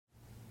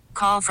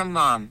Call from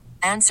mom.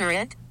 Answer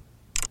it.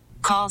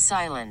 Call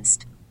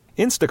silenced.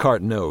 Instacart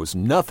knows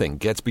nothing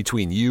gets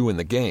between you and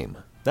the game.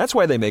 That's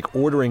why they make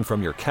ordering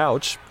from your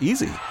couch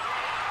easy.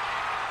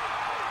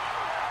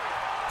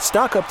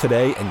 Stock up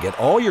today and get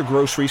all your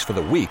groceries for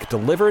the week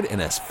delivered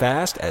in as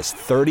fast as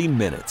 30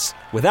 minutes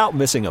without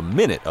missing a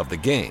minute of the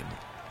game.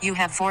 You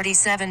have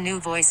 47 new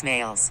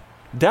voicemails.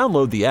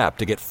 Download the app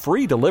to get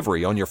free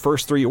delivery on your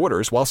first 3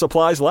 orders while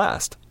supplies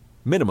last.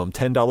 Minimum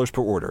 $10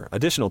 per order.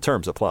 Additional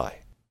terms apply.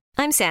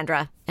 I'm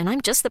Sandra, and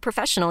I'm just the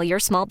professional your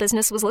small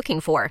business was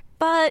looking for.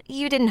 But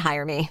you didn't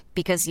hire me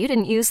because you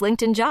didn't use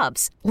LinkedIn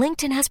Jobs.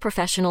 LinkedIn has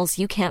professionals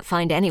you can't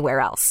find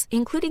anywhere else,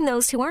 including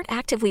those who aren't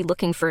actively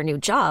looking for a new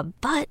job,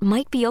 but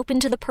might be open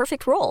to the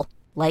perfect role,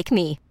 like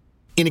me.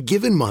 In a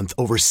given month,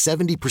 over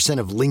 70%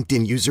 of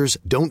LinkedIn users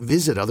don't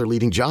visit other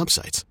leading job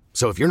sites.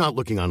 So if you're not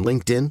looking on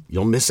LinkedIn,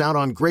 you'll miss out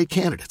on great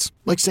candidates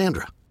like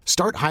Sandra.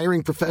 Start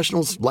hiring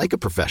professionals like a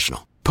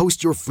professional.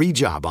 Post your free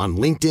job on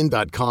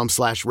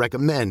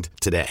linkedin.com/recommend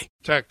today.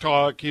 Tech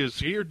Talk is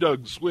here.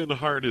 Doug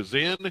Swinhart is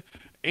in.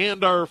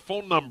 And our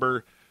phone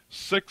number,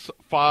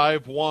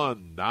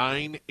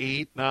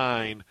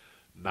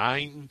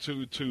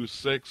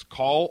 651-989-9226.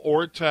 Call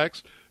or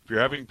text if you're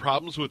having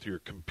problems with your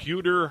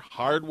computer,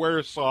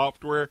 hardware,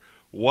 software,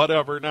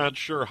 whatever, not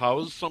sure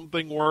how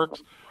something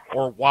works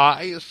or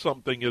why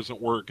something isn't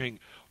working.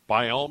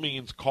 By all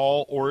means,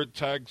 call or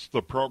text.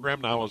 The program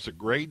now is a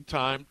great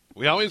time.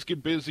 We always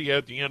get busy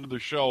at the end of the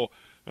show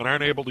and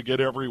aren't able to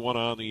get everyone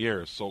on the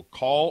air. So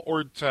call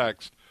or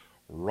text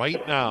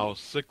right now,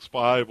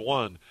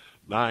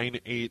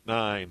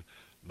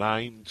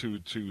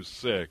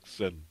 651-989-9226.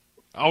 And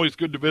always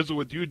good to visit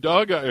with you,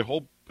 Doug. I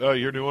hope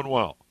you're doing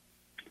well.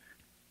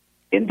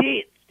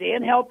 Indeed.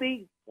 Staying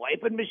healthy,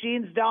 wiping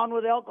machines down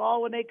with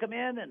alcohol when they come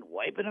in and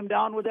wiping them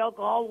down with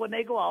alcohol when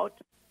they go out.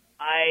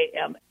 I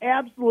am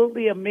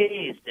absolutely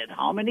amazed at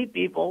how many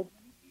people,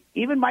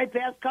 even my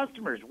past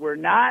customers, were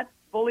not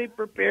fully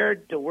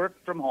prepared to work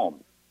from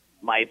home.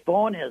 My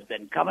phone has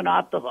been coming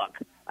off the hook.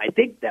 I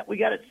think that we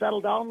got it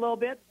settled down a little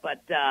bit,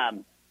 but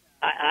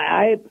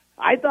I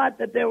thought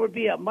that there would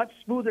be a much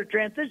smoother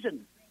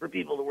transition for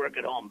people to work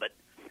at home. But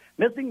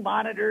missing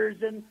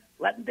monitors and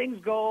letting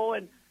things go,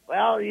 and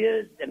now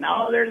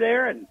they're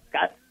there and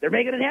they're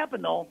making it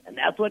happen though, and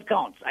that's what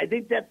counts. I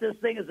think that this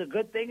thing is a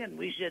good thing, and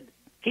we should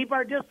keep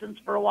our distance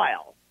for a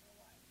while.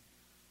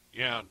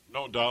 Yeah,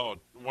 no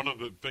doubt. One of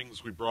the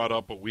things we brought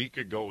up a week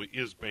ago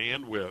is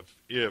bandwidth.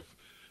 If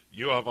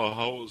you have a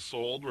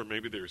household where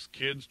maybe there's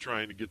kids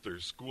trying to get their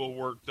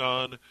schoolwork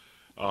done,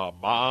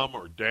 mom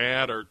or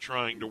dad are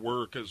trying to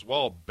work as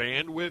well,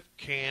 bandwidth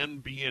can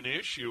be an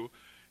issue.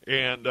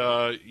 And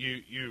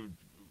you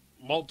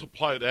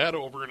multiply that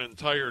over an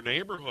entire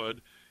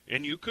neighborhood,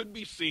 and you could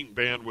be seeing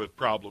bandwidth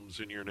problems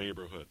in your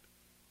neighborhood.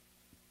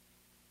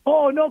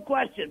 Oh, no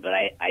question. But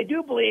I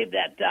do believe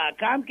that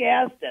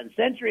Comcast and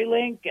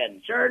CenturyLink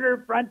and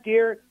Charter,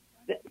 Frontier,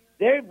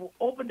 they've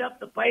opened up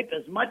the pipe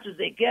as much as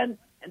they can,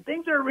 and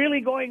things are really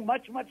going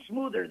much, much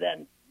smoother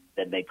than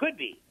they could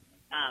be.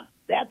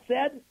 That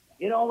said,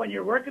 when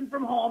you're working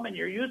from home and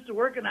you're used to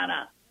working on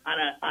a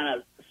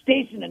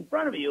station in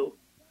front of you,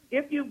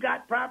 if you've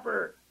got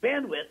proper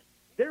bandwidth,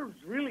 there's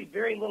really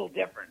very little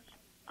difference.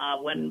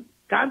 When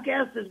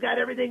Comcast has got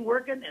everything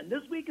working, and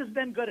this week has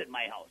been good at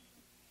my house.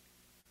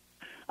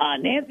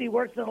 Nancy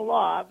works in the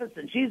law office,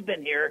 and she's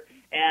been here,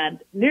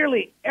 and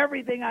nearly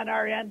everything on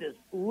our end is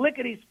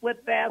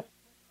lickety-split fast.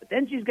 But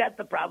then she's got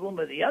the problem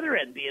of the other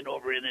end being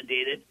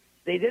over-inundated.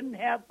 They didn't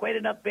have quite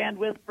enough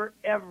bandwidth for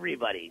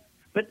everybody.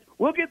 But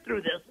we'll get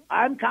through this.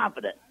 I'm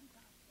confident.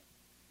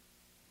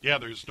 Yeah,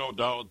 there's no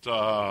doubt.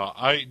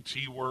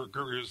 IT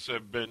workers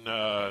have been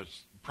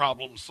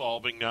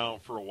problem-solving now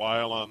for a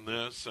while on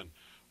this. And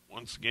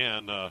once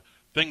again,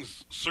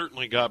 things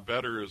certainly got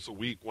better as the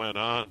week went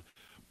on.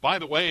 By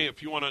the way,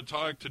 if you want to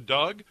talk to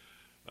Doug,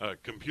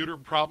 computer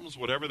problems,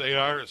 whatever they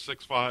are,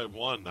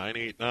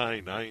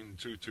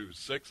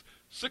 651-989-9226,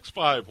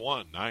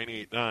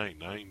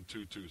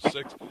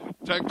 651-989-9226.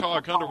 Tech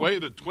Talk underway,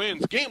 the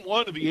Twins. Game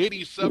 1 of the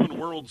 87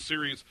 World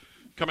Series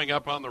coming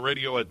up on the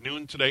radio at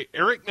noon today.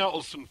 Eric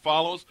Nelson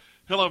follows.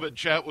 He'll have a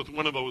chat with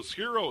one of those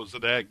heroes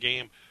of that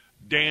game,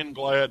 Dan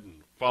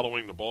Gladden,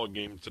 following the ball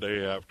game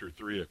today after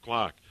 3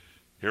 o'clock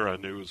here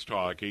on News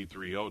Talk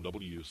 830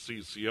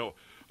 WCCO.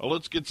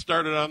 Let's get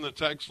started on the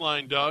text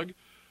line, Doug.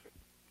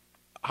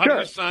 How do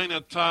you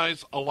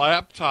sanitize a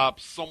laptop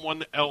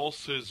someone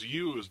else has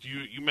used?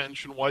 You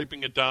mentioned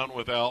wiping it down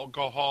with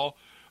alcohol.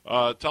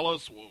 Tell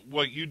us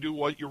what you do,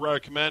 what you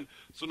recommend.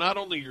 So not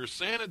only you're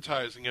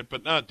sanitizing it,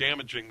 but not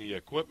damaging the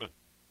equipment.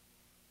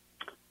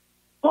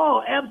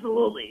 Oh,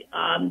 absolutely.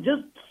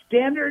 Just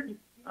standard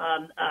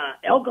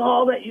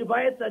alcohol that you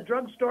buy at the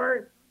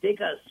drugstore.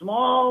 Take a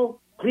small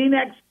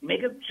Kleenex,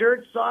 make it sure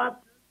it's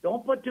soft.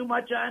 Don't put too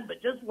much on,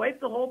 but just wipe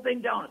the whole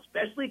thing down,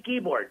 especially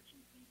keyboards.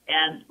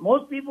 And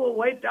most people will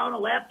wipe down a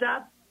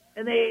laptop,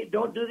 and they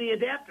don't do the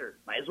adapter.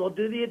 Might as well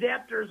do the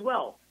adapter as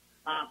well.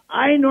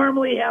 I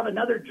normally have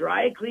another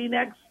dry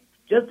Kleenex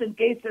just in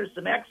case there's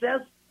some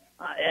excess.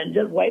 and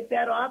just wipe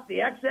that off,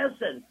 the excess,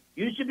 and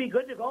you should be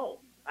good to go.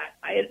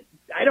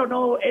 I don't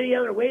know any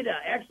other way to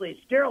actually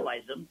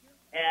sterilize them.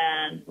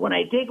 And when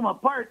I take them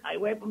apart, I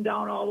wipe them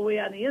down all the way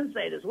on the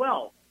inside as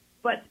well.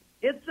 But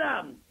it's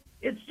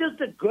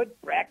just a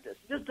good practice,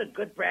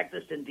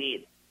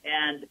 indeed.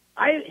 And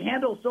I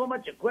handle so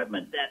much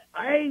equipment that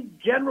I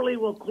generally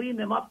will clean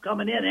them up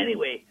coming in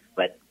anyway.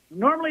 But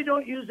normally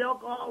don't use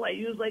alcohol. I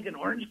use like an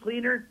orange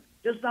cleaner,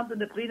 just something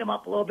to clean them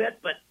up a little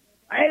bit. But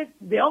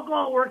the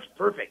alcohol works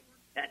perfect.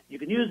 You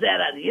can use that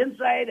on the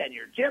inside, on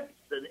your chips,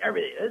 and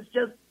everything. It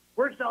just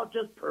works out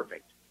just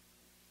perfect.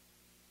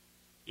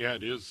 Yeah,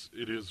 it is.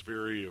 It is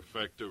very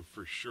effective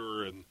for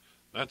sure, and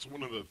that's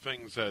one of the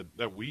things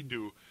that we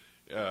do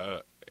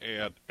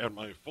at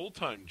my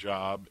full-time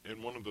job.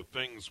 And one of the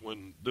things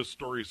when this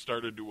story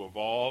started to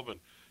evolve and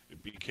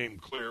it became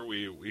clear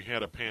we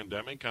had a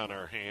pandemic on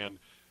our hand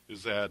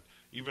is that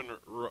even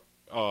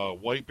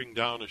wiping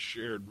down a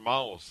shared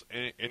mouse,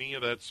 any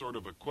of that sort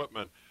of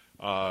equipment,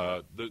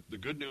 the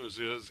good news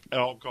is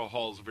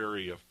alcohol is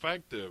very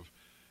effective,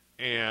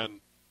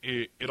 and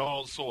it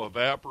also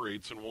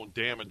evaporates and won't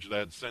damage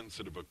that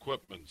sensitive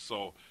equipment.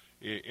 So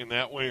in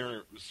that way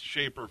or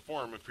shape or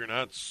form, if you're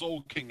not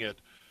soaking it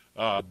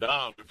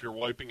down, if you're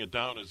wiping it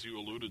down, as you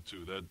alluded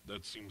to,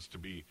 that seems to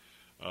be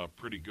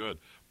pretty good.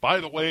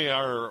 By the way,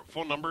 our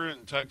phone number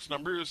and text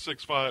number is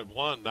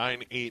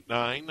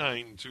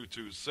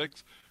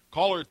 651-989-9226.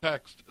 Call or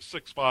text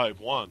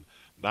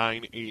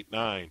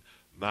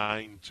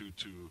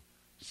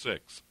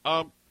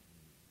 651-989-9226.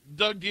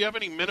 Doug, do you have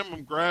any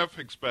minimum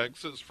graphic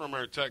specs, as from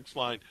our text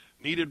line,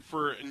 needed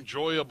for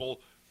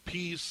enjoyable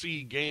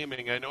PC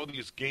gaming? I know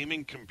these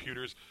gaming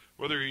computers,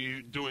 whether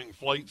you're doing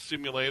Flight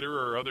Simulator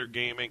or other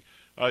gaming,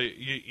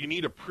 you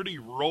need a pretty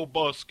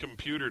robust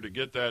computer to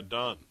get that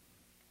done.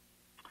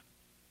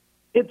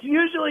 It's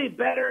usually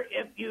better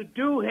if you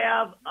do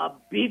have a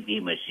beefy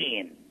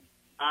machine.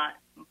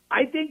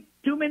 I think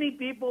too many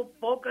people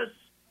focus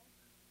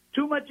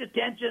too much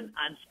attention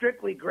on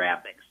strictly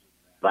graphics,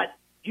 but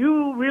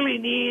you really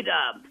need,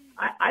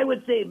 I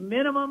would say,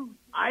 minimum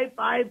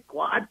i5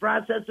 quad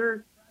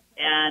processor,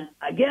 and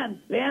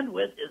again,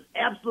 bandwidth is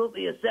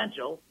absolutely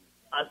essential.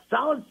 A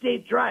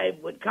solid-state drive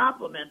would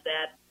complement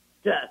that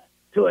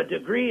to a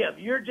degree of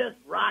you're just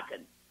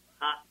rocking.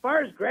 As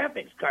far as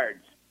graphics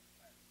cards,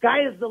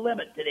 sky is the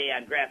limit today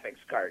on graphics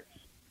cards.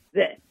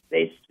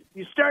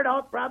 You start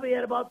out probably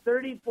at about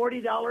 $30,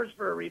 $40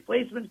 for a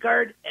replacement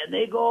card, and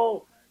they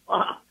go,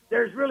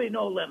 there's really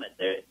no limit.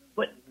 They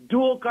put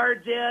dual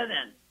cards in,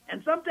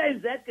 and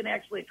sometimes that can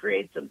actually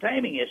create some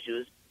timing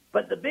issues.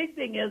 But the big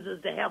thing is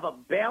to have a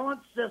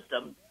balanced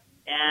system,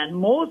 and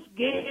most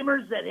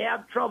gamers that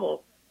have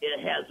trouble, it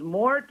has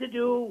more to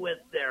do with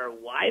their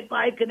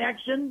Wi-Fi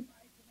connection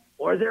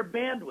or their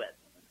bandwidth.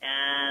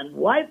 And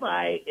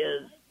Wi-Fi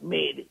is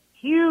made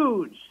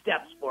huge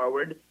steps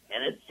forward,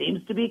 and it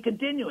seems to be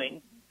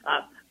continuing.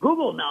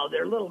 Google now,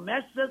 their little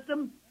mesh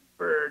system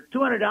for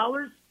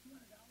 $300,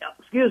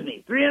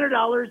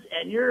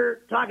 and you're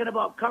talking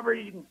about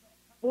covering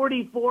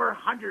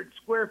 4,400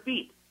 square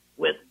feet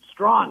with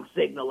strong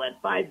signal at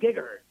 5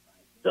 gigahertz.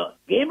 So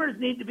gamers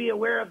need to be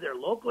aware of their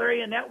local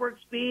area network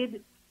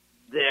speed,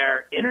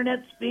 their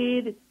internet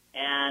speed,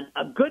 and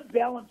a good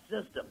balanced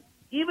system.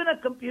 Even a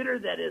computer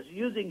that is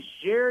using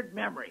shared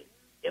memory,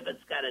 if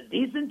it's got a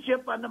decent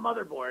chip on the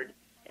motherboard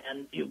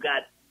and you've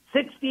got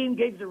 16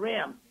 gigs of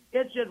RAM,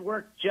 it should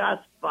work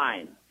just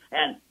fine.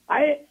 And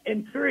I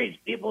encourage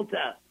people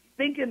to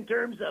think in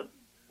terms of,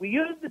 we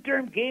use the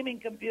term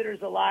gaming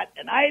computers a lot,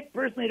 and I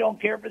personally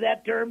don't care for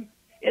that term.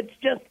 It's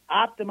just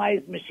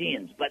optimized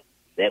machines. But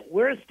that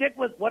we're stick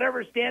with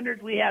whatever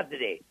standards we have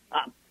today.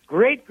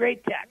 Great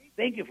tech.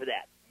 Thank you for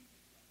that.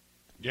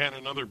 Yeah, and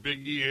another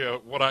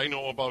biggie, what I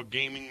know about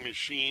gaming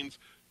machines,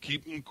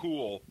 keep them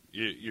cool.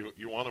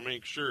 You want to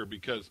make sure,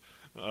 because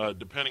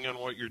depending on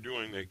what you're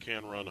doing, they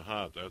can run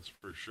hot. That's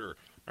for sure.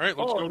 All right,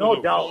 let's go to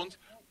the phones.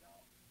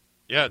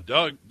 Yeah,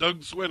 Doug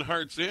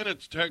Swinhart's in.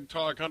 It's Tech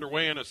Talk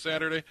underway on a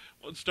Saturday.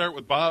 Let's start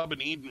with Bob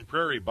in Eden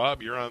Prairie.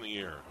 Bob, you're on the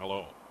air.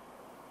 Hello.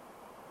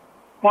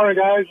 Morning,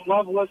 guys.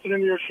 Love listening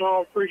to your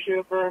show. Appreciate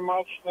it very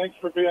much. Thanks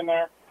for being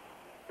there.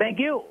 Thank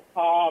you.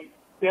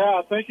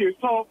 Yeah, thank you.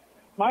 So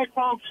my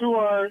folks who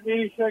are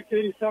 86,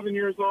 87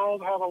 years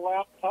old have a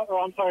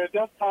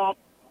desktop,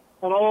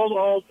 an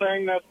old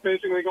thing that's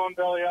basically going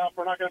belly up.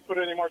 We're not going to put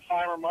any more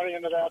time or money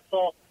into that.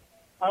 So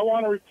I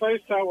want to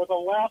replace that with a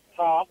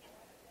laptop,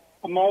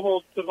 a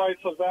mobile device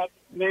of that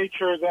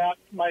nature that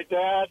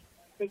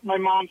my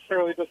mom's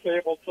fairly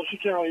disabled, so she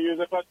can't really use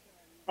it, but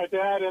my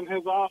dad in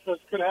his office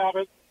could have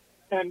it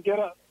and get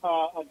a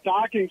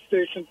docking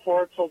station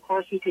for it, so of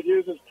course he could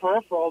use his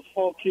peripherals,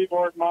 full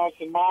keyboard, mouse,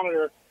 and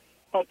monitor,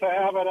 but to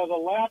have it as a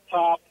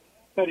laptop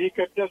that he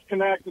could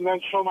disconnect and then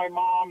show my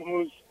mom,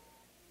 who's,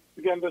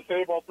 again,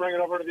 disabled, bring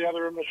it over to the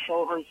other room to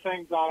show her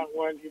things on it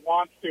when he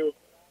wants to.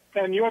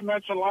 And you had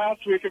mentioned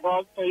last week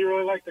about that you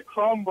really like the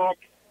Chromebook,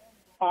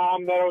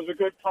 that it was a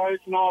good price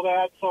and all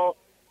that, so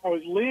I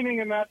was leaning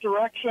in that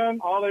direction.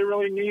 All they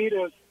really need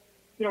is,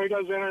 he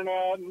does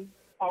internet and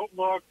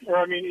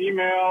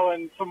email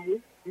and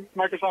some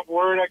Microsoft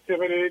Word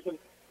activities and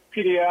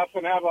PDF,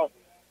 and have a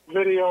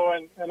video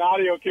and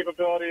audio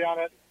capability on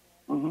it.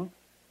 Mm-hmm.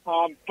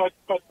 But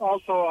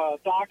also a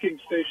docking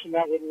station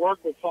that would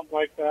work with something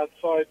like that.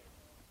 So I'd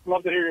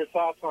love to hear your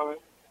thoughts on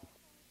it.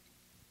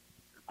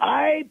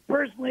 I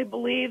personally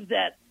believe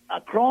that a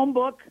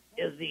Chromebook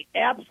is the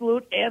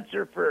absolute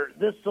answer for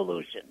this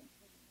solution.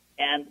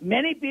 And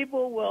many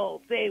people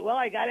will say, well,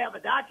 I got to have a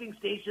docking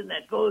station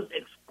that goes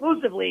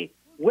exclusively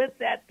with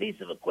that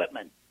piece of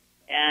equipment.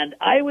 And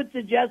I would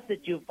suggest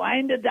that you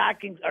find a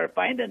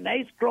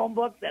nice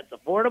Chromebook that's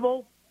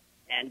affordable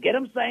and get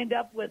them signed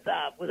up with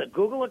a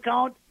Google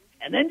account,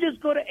 and then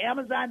just go to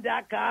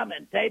Amazon.com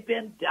and type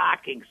in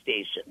docking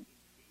station.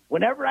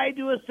 Whenever I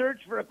do a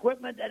search for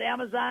equipment at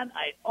Amazon,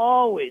 I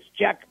always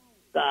check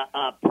the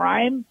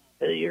Prime.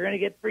 You're going to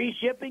get free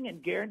shipping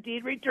and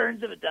guaranteed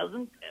returns if it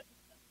doesn't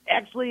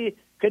actually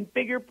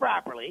configure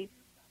properly.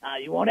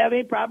 You won't have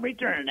any problem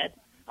returning it.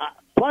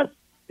 Plus,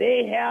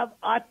 they have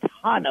a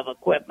ton of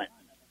equipment,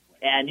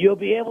 and you'll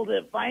be able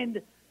to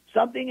find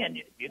something, and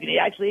you can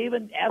actually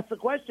even ask the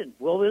question,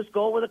 will this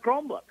go with a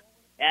Chromebook?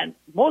 And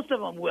most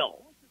of them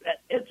will.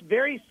 It's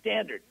very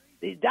standard.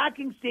 These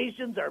docking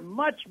stations are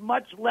much,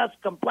 much less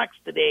complex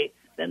today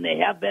than they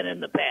have been in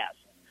the past.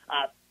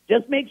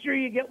 Just make sure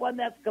you get one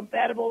that's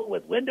compatible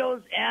with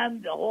Windows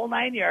and the whole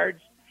 9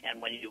 yards,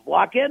 and when you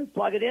walk in,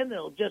 plug it in,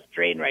 it'll just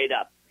train right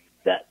up.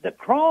 The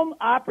Chrome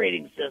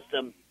operating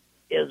system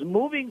is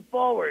moving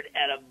forward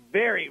at a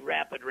very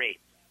rapid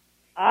rate.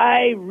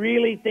 I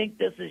really think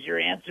this is your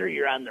answer.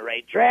 You're on the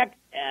right track,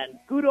 and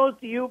kudos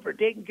to you for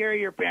taking care of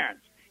your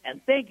parents.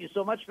 And thank you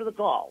so much for the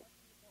call.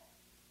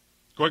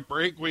 Quick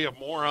break. We have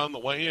more on the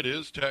way. It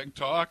is Tech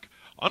Talk.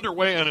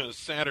 Underway on a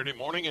Saturday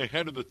morning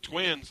ahead of the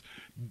Twins.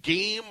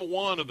 Game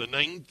 1 of the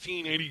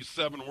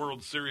 1987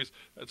 World Series.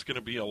 That's going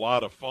to be a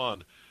lot of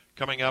fun.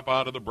 Coming up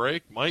out of the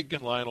break, Mike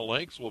and Lionel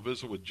Lakes will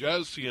visit with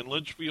Jesse in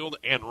Litchfield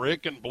and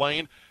Rick and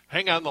Blaine.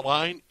 Hang on the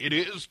line. It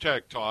is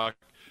Tech Talk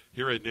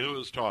here at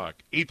News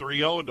Talk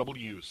 830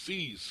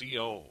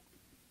 WCCO.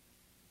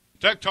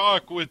 Tech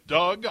Talk with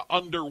Doug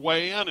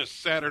underway on a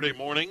Saturday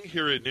morning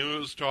here at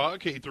News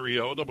Talk 830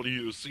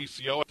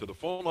 WCCO. To the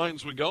phone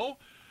lines we go.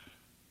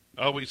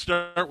 We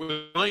start with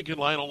Mike and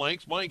Lionel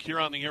Lakes. Mike, here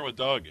on the air with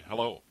Doug.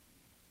 Hello.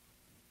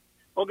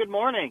 Well, good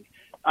morning.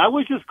 I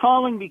was just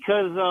calling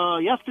because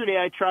yesterday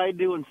I tried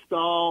to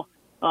install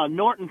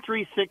Norton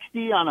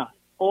 360 on an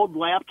old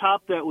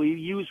laptop that we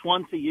use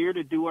once a year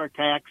to do our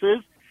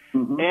taxes,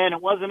 and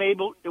it wasn't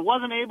able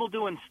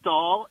to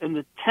install. And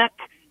the tech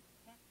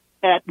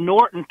at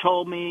Norton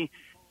told me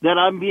that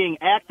I'm being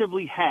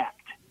actively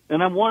hacked,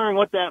 and I'm wondering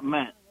what that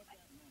meant.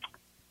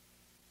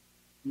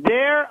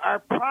 There are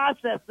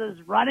processes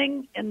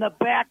running in the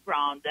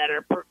background that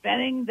are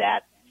preventing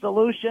that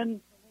solution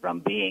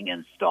from being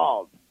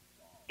installed.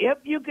 If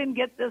you can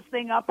get this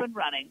thing up and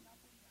running,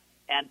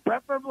 and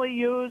preferably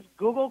use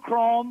Google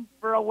Chrome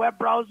for a web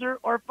browser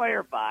or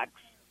Firefox,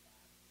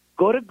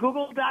 go to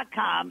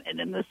google.com and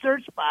in the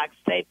search box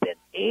type in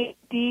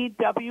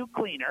ADW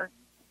Cleaner,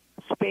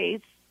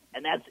 space,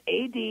 and that's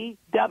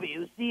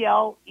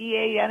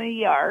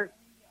ADWCLEANER,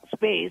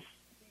 space,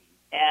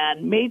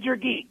 and Major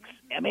Geeks,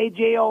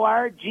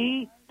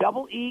 MAJORGEEKS.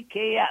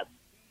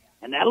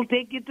 And that'll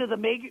take you to the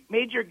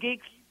Major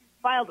Geeks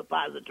file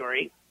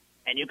depository,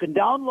 and you can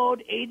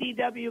download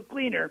ADW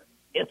Cleaner.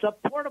 It's a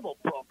portable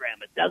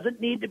program. It doesn't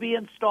need to be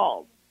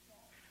installed.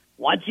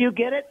 Once you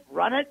get it,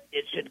 run it.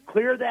 It should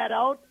clear that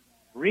out,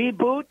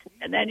 reboot,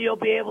 and then you'll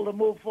be able to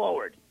move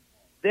forward.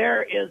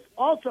 There is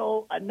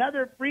also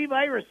another free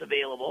virus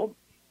available,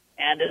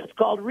 and it's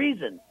called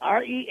Reason,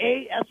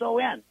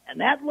 REASON.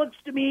 And that looks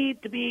to me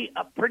to be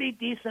a pretty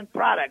decent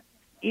product,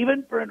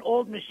 even for an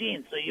old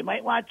machine. So you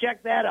might want to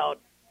check that out.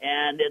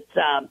 And it's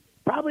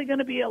probably going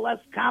to be a less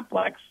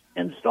complex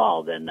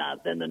install than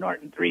the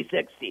Norton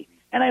 360.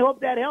 And I hope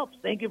that helps.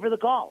 Thank you for the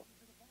call.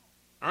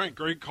 All right,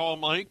 great call,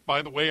 Mike.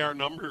 By the way, our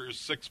number is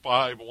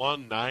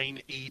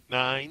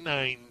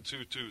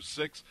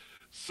 651-989-9226.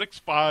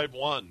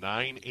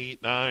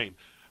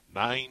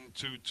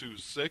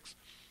 651-989-9226.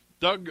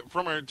 Doug,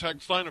 from our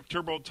text line, if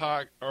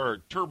TurboTax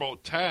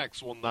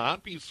will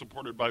not be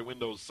supported by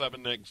Windows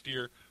 7 next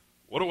year,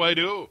 what do I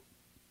do?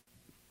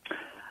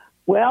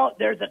 Well,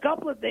 there's a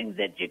couple of things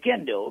that you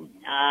can do.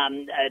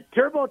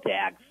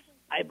 TurboTax,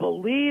 I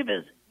believe,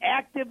 is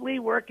actively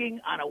working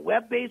on a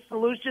web-based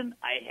solution.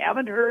 I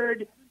haven't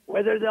heard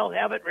whether they'll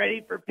have it ready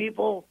for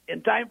people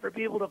in time for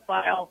people to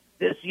file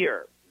this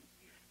year.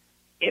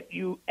 If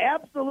you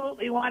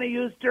absolutely want to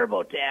use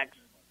TurboTax,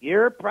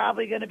 you're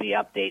probably going to be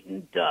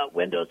updating to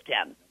Windows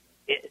 10.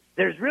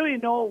 There's really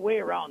no way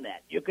around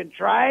that. You can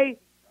try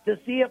to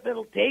see if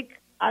it'll take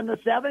on the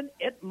 7.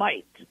 It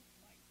might,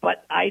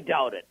 but I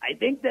doubt it. I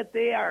think that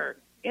they are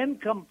in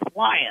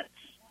compliance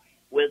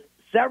with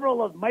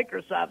several of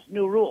Microsoft's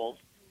new rules,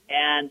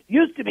 and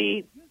used to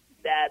be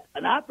that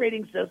an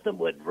operating system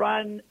would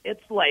run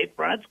its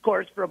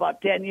course for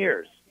about 10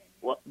 years.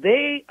 Well,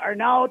 they are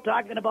now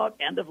talking about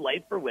end of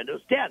life for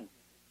Windows 10.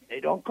 They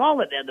don't call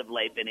it end of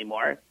life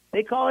anymore.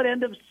 they call it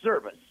end of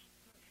service.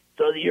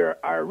 So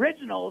our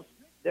originals,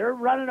 they're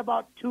running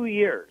about 2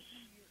 years.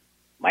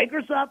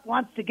 Microsoft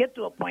wants to get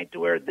to a point to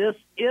where this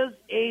is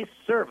a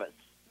service.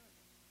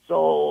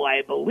 So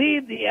I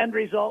believe the end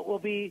result will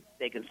be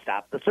they can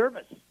stop the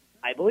service,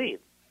 I believe.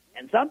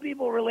 And some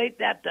people relate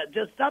that to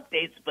just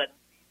updates, but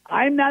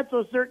I'm not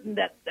so certain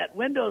that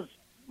Windows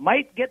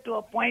might get to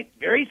a point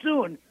very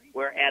soon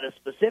where at a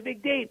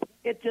specific date,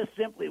 it just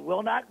simply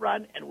will not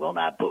run and will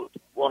not boot.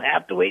 We'll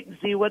have to wait and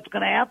see what's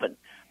going to happen.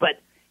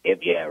 But if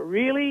you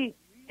really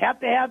have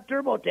to have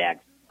TurboTax,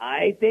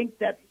 I think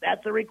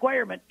that's a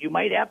requirement. You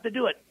might have to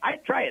do it.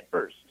 I'd try it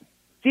first.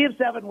 See if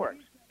 7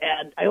 works.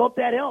 And I hope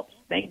that helps.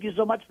 Thank you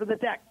so much for the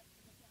text.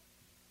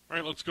 All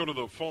right, let's go to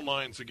the phone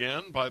lines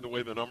again. By the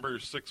way, the number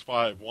is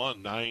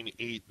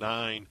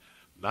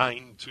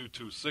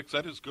 651-989-9226.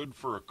 That is good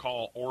for a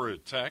call or a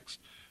text.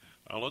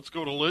 Let's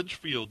go to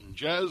Litchfield. And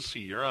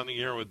Jesse, you're on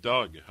the air with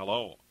Doug.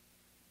 Hello.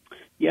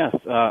 Yes,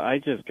 I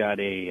just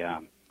got a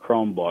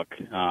Chromebook,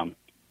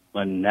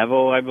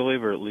 Lenovo, I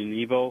believe, or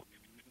Lenovo.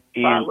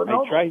 And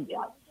Lenovo, I tried,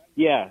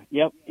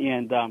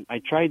 and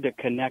I tried to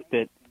connect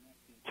it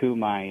to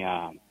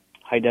my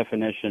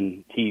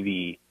high-definition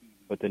TV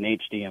with an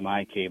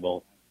HDMI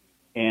cable,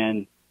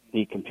 and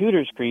the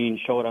computer screen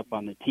showed up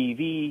on the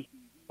TV,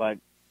 but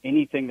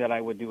anything that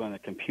I would do on the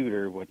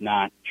computer would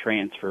not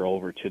transfer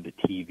over to the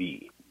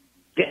TV.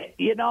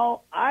 You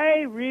know,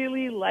 I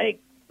really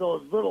like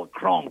those little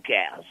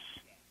Chromecasts.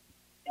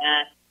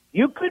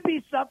 You could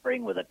be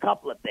suffering with a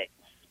couple of things.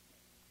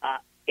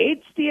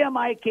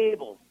 HDMI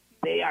cables,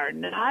 they are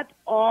not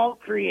all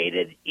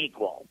created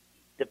equal.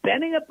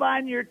 Depending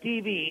upon your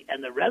TV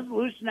and the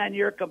resolution on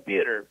your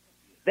computer,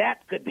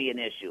 that could be an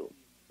issue.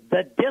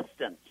 The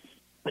distance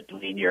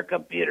between your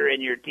computer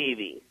and your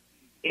TV.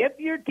 If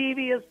your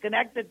TV is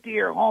connected to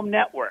your home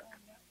network,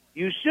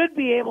 you should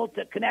be able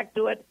to connect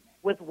to it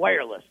with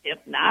wireless. If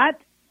not,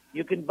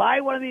 you can buy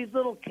one of these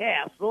little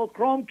casts, little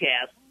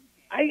Chromecasts.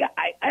 I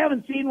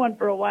haven't seen one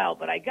for a while,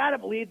 but I got to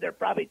believe they're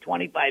probably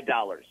 $25.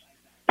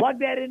 Plug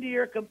that into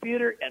your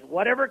computer, and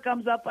whatever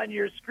comes up on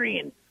your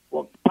screen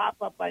will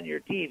pop up on your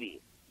TV.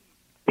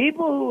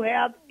 People who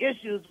have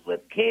issues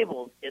with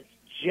cables, it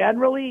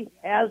generally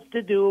has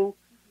to do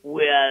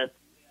with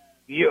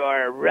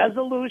your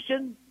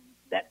resolution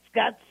that's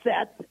got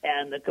set,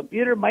 and the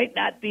computer might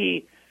not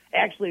be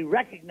actually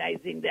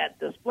recognizing that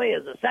display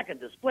as a second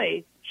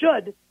display.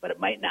 Should, but it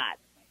might not.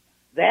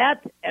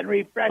 That and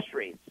refresh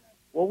rates.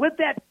 Well, with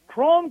that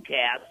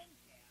Chromecast,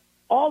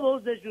 all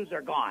those issues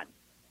are gone.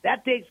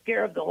 That takes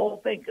care of the whole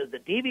thing because the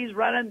TV's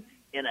running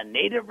in a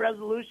native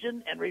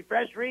resolution and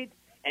refresh rate,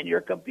 and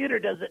your computer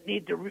doesn't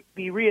need to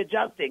be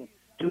readjusting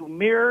to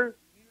mirror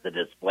the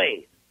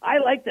display. I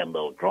like them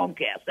little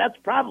Chromecasts. That's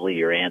probably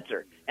your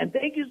answer. And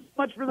thank you so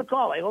much for the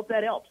call. I hope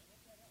that helps.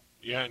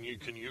 Yeah, and you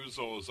can use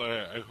those.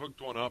 I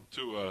hooked one up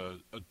to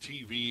a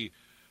TV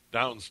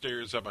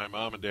downstairs at my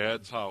mom and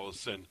dad's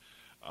house, and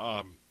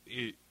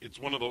it's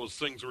one of those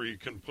things where you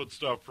can put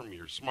stuff from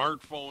your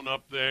smartphone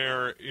up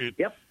there.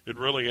 It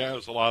really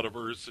has a lot of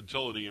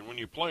versatility, and when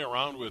you play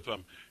around with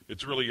them,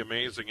 it's really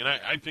amazing. And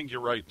I think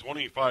you're right,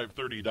 $25,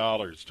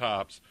 $30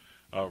 tops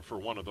for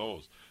one of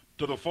those.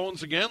 To the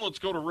phones again, let's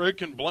go to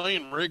Rick and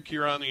Blaine. Rick,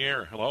 you're on the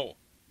air. Hello.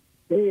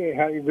 Hey,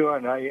 how you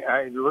doing?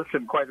 I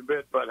listened quite a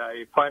bit, but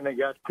I finally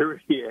got through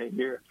to you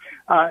here.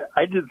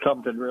 I did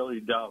something really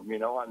dumb,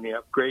 on the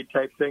upgrade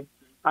type thing.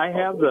 I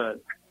have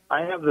the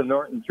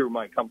Norton through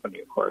my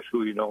company, of course,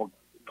 who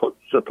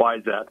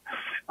supplies that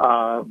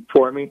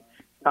for me.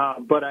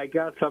 But I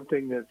got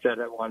something that said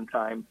at one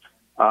time,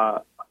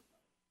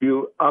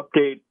 you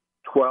update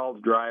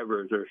 12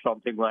 drivers or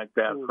something like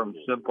that from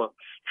simple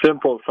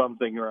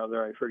something or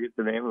other. I forget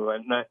the name of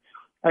it. And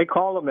I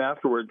called them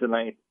afterwards, and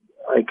I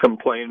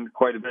complained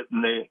quite a bit,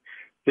 and they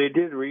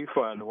did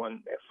refund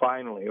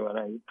finally when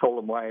I told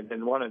them why I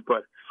didn't want it.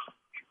 But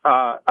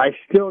I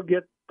still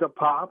get the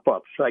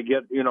pop-ups. I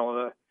get,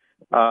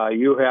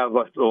 you have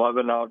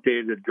 11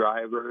 outdated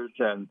drivers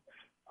and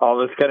all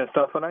this kind of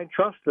stuff. And I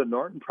trust the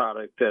Norton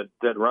product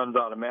that runs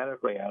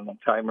automatically on the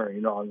timer,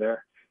 on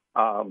there.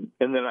 And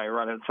then I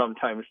run it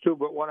sometimes too.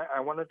 But when I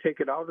want to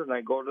take it out and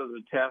I go to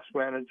the task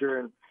manager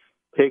and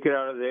take it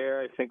out of there,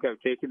 I think I've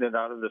taken it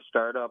out of the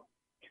startup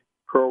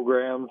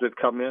programs that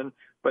come in.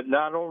 But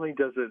not only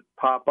does it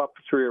pop up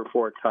 3 or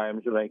 4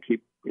 times and I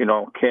keep,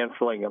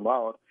 canceling them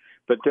out,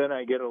 but then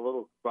I get a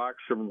little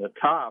box from the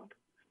top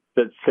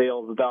that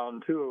sails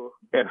down too,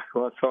 and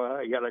so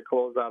I got to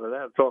close out of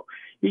that. So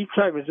each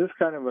time is just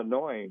kind of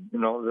annoying,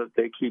 that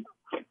they keep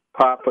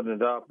popping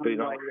it up,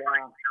 Yeah.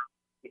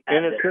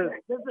 And this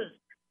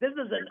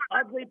is an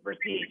ugly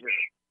procedure.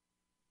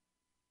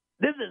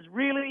 This is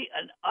really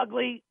an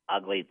ugly,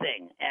 ugly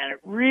thing, and it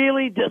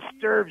really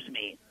disturbs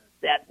me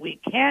that we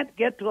can't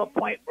get to a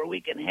point where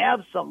we can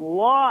have some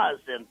laws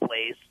in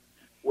place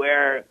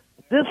where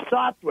this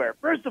software,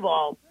 first of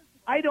all,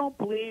 I don't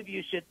believe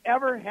you should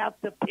ever have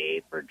to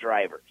pay for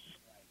drivers.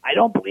 I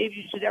don't believe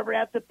you should ever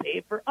have to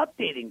pay for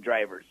updating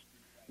drivers.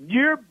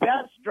 Your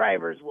best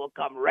drivers will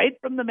come right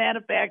from the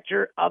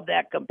manufacturer of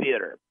that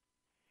computer.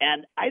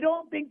 And I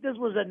don't think this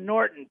was a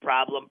Norton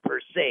problem per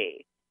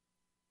se.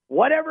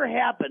 Whatever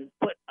happened,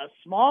 put a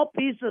small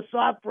piece of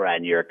software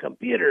on your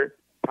computer,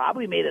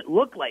 probably made it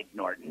look like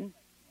Norton,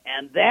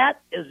 and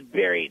that is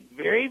buried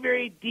very,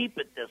 very deep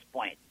at this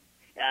point.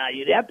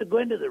 You'd have to go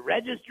into the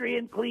registry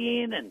and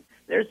clean, and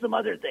there's some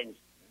other things.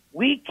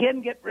 We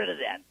can get rid of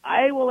that.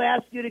 I will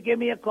ask you to give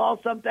me a call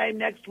sometime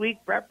next week,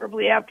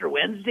 preferably after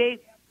Wednesday.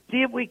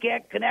 See if we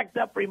can't connect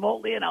up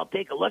remotely, and I'll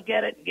take a look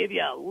at it and give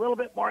you a little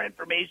bit more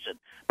information.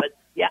 But,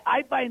 yeah,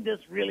 I find this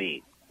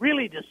really,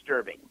 really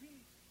disturbing.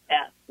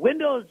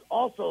 Windows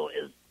also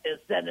is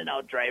sending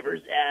out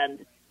drivers,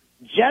 and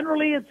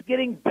generally it's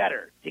getting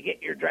better to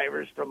get your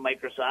drivers from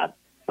Microsoft.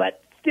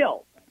 But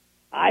still,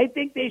 I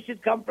think they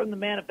should come from the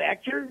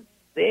manufacturer.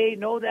 They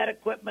know that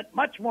equipment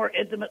much more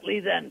intimately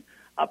than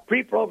a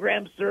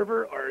pre-programmed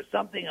server or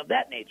something of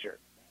that nature.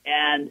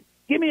 And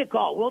give me a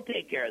call. We'll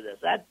take care of this.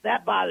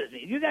 That bothers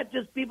me. You got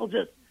just people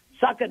just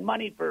sucking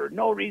money for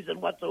no reason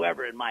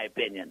whatsoever, in my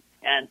opinion.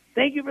 And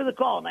thank you for the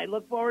call, and I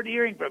look forward to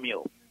hearing from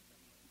you.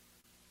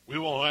 We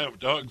will have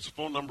Doug's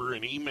phone number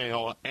and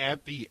email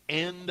at the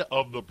end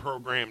of the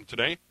program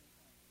today.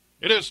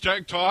 It is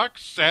Tech Talk,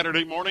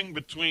 Saturday morning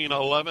between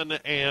 11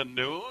 and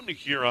noon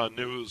here on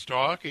News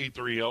Talk,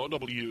 830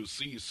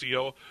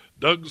 WCCO.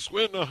 Doug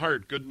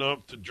Swinhart, good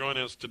enough to join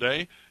us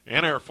today.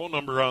 And our phone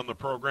number on the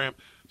program,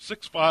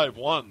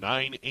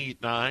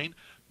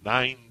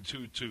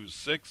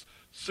 651-989-9226,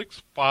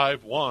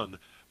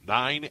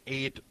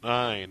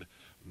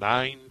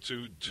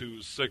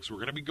 651-989-9226. We're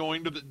going to be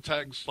going to the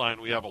text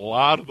line. We have a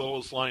lot of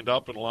those lined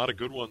up and a lot of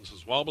good ones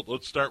as well. But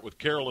let's start with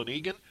Carol and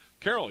Egan.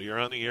 Carol, you're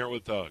on the air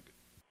with Doug.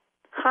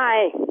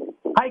 Hi.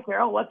 Hi,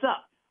 Carol. What's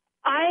up?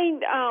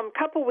 A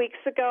couple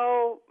weeks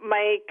ago,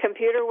 my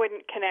computer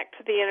wouldn't connect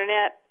to the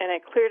internet, and I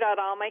cleared out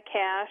all my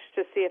cache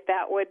to see if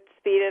that would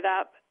speed it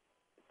up.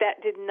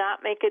 That did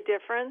not make a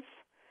difference.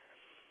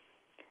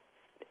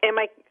 And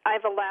I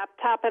have a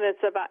laptop, and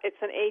it's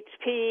an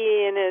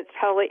HP, and it's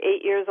probably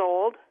 8 years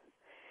old.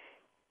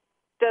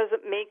 Does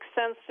it make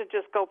sense to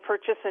just go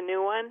purchase a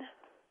new one?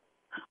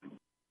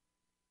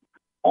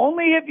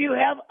 Only if you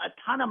have a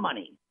ton of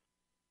money.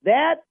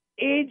 That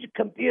age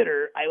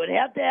computer, I would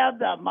have to have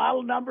the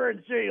model number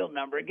and serial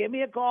number. Give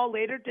me a call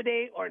later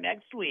today or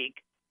next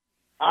week.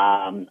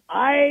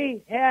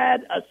 I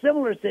had a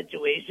similar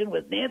situation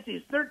with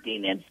Nancy's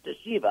 13-inch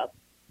Toshiba,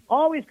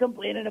 always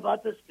complaining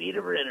about the speed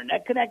of her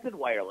internet-connected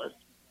wireless.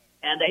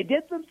 And I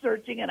did some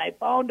searching, and I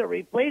found a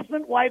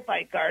replacement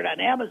Wi-Fi card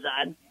on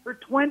Amazon for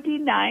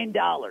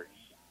 $29.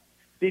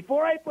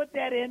 Before I put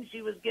that in,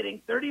 she was getting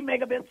 30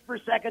 megabits per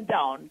second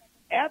down.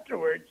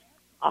 Afterwards,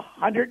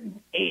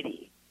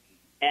 180.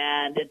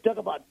 And it took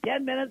about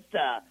 10 minutes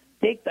to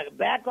take the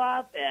back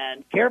off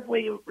and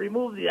carefully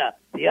remove the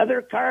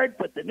other card,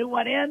 put the new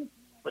one in,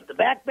 put the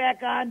back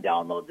on,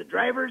 download the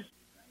drivers.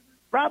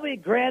 Probably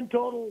grand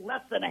total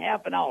less than a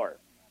half an hour.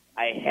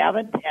 I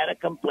haven't had a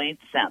complaint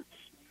since.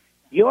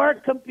 Your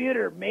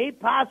computer may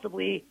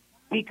possibly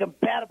be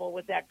compatible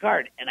with that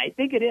card, and I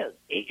think it is.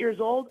 8 years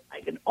old,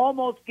 I can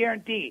almost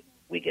guarantee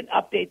we can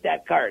update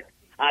that card.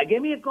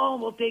 Give me a call,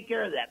 and we'll take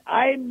care of that.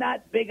 I'm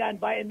not big on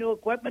buying new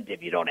equipment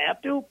if you don't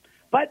have to.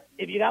 But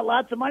if you got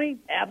lots of money,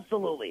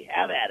 absolutely,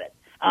 have at it.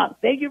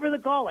 Thank you for the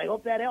call. I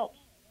hope that helps.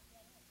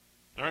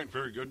 All right,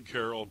 very good,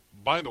 Carol.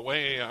 By the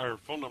way, our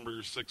phone number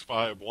is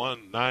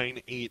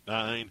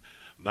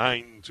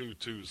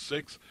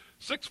 651-989-9226,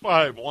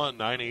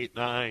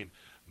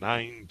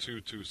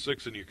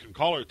 651-989-9226, and you can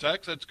call or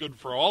text. That's good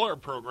for all our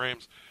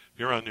programs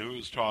here on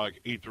News Talk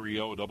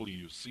 830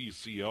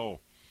 WCCO.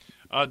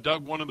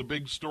 Doug, one of the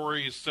big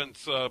stories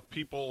since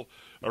people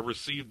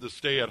received the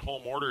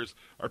stay-at-home orders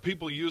are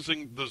people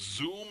using the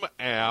Zoom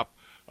app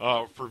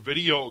for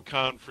video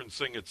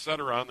conferencing, et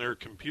cetera, on their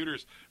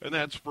computers, and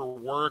that's for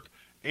work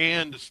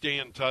and to stay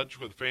in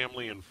touch with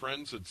family and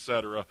friends, et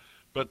cetera.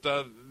 But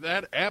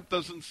that app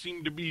doesn't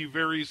seem to be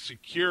very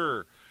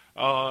secure.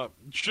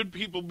 Should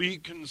people be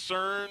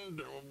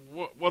concerned?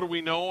 What do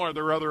we know? Are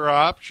there other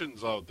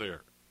options out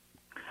there?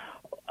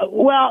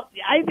 Well,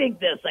 I think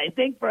this. I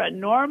think for a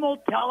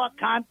normal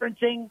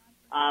teleconferencing,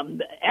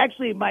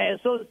 actually my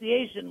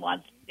association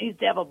needs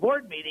to have a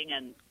board meeting,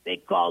 and they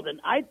called,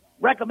 and I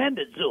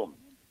recommended Zoom.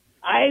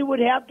 I would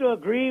have to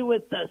agree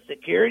with the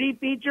security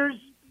features.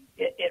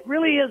 It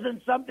really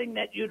isn't something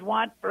that you'd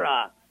want for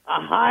a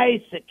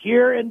high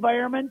secure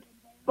environment,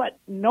 but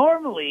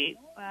normally,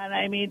 and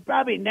I mean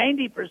probably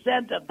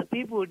 90% of the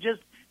people who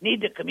just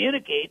need to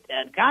communicate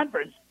and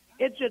conference,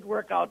 it should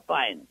work out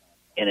fine.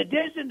 In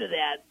addition to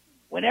that,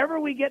 whenever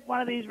we get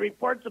one of these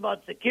reports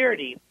about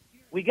security,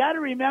 we got to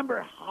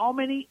remember how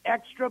many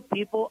extra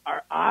people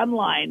are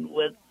online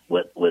with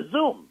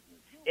Zoom.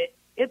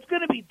 It's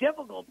going to be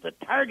difficult to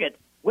target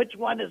which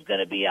one is going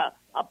to be a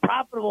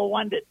profitable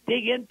one to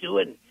dig into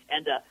and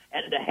to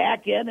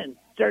hack in and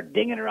start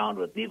dinging around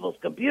with people's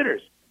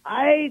computers.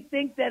 I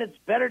think that it's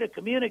better to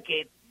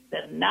communicate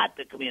than not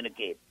to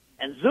communicate.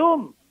 And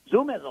Zoom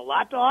has a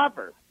lot to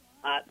offer.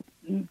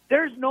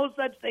 There's no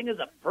such thing as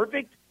a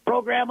perfect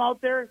program out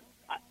there.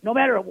 No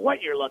matter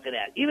what you're looking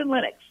at, even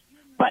Linux.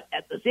 But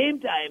at the same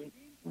time,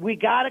 we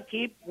got to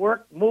keep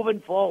work moving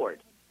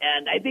forward.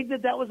 And I think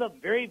that was a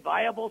very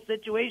viable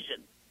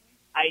situation.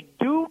 I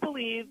do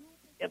believe,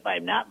 if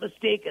I'm not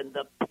mistaken,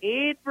 the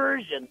paid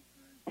version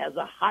has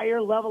a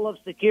higher level of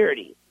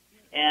security.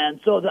 And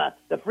so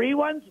the free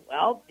ones,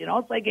 well,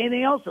 it's like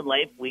anything else in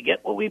life. We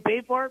get what we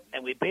pay for,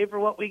 and we pay for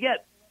what we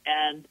get.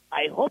 And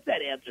I hope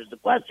that answers the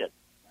question.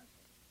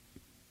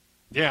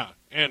 Yeah,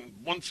 and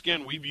once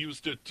again, we've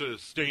used it to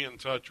stay in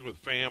touch with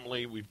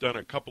family. We've done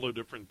a couple of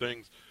different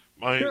things.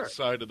 My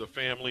side of the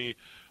family,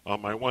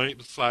 my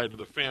wife's side of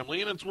the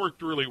family, and it's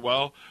worked really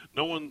well.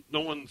 No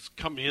one's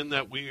come in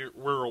that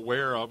we're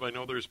aware of. I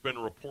know there's been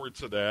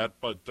reports of that,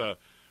 but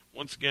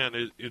once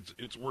again,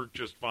 it's worked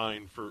just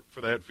fine for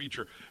that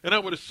feature. And I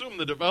would assume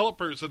the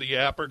developers of the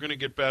app are going to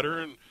get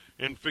better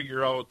and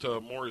figure out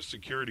more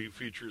security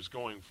features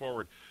going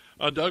forward.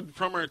 Doug,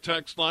 from our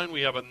text line,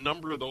 we have a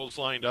number of those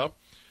lined up.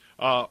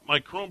 My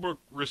Chromebook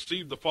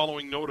received the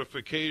following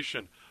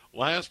notification.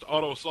 Last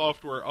auto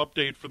software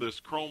update for this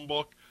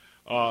Chromebook.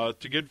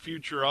 To get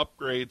future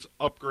upgrades,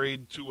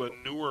 upgrade to a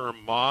newer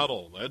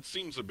model. That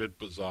seems a bit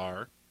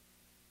bizarre.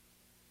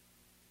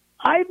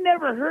 I've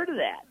never heard of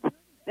that.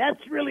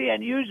 That's really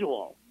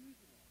unusual.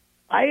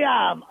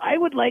 I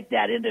would like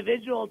that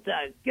individual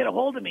to get a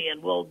hold of me,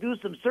 and we'll do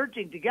some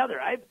searching together.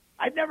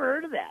 I've never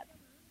heard of that.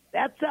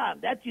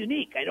 That's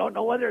unique. I don't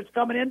know whether it's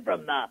coming in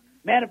from the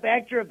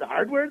manufacturer of the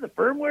hardware, the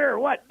firmware, or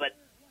what, but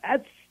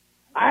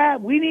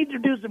we need to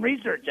do some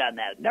research on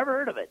that. Never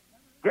heard of it.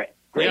 Great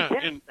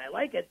text. I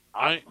like it.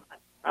 I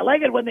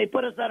like it when they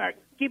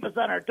keep us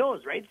on our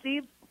toes, right,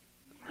 Steve?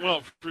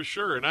 Well, for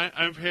sure. And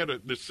I've had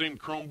the same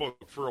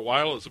Chromebook for a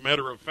while. As a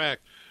matter of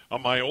fact,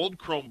 my old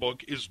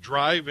Chromebook is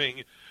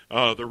driving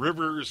the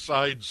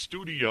Riverside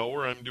studio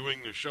where I'm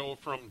doing the show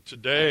from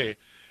today,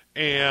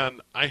 and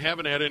I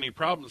haven't had any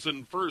problems.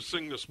 And first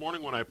thing this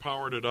morning when I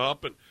powered it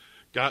up and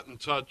got in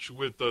touch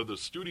with the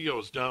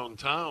studios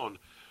downtown,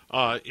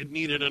 it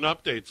needed an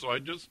update. So I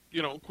just,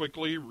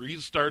 quickly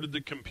restarted the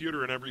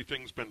computer, and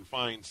everything's been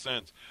fine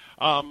since.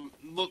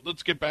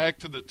 Let's get back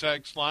to the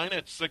text line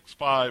at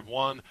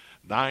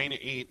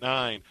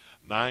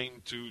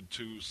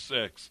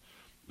 651-989-9226.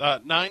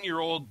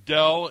 9-year-old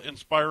Dell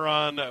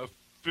Inspiron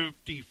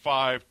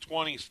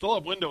 5520, still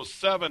have Windows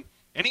 7.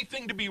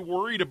 Anything to be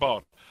worried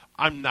about?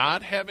 I'm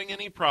not having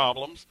any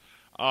problems.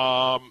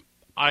 I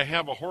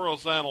have a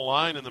horizontal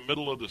line in the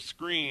middle of the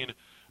screen.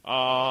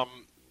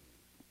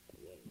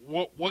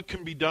 What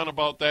can be done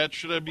about that?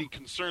 Should I be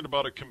concerned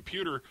about a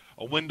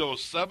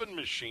Windows 7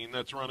 machine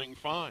that's running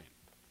fine?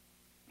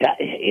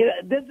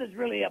 This is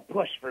really a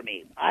push for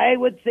me. I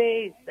would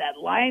say that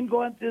line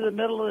going through the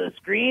middle of the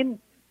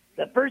screen,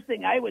 the first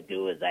thing I would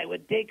do is I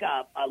would take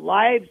a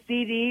live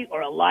CD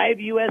or a live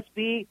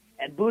USB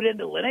and boot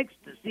into Linux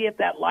to see if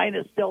that line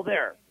is still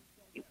there.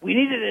 We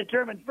need to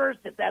determine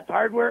first if that's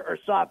hardware or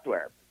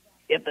software.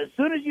 If as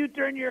soon as you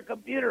turn your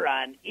computer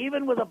on,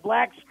 even with a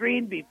black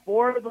screen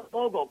before the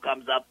logo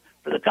comes up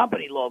for the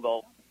company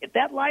logo, if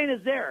that line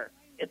is there,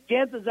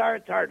 chances are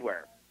it's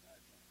hardware.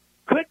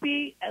 Could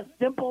be as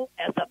simple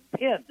as a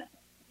pin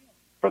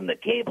from the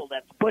cable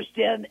that's pushed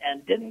in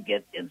and didn't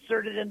get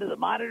inserted into the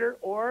monitor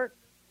or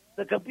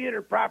the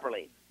computer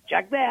properly.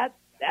 Check that.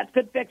 That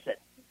could fix it.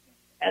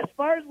 As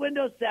far as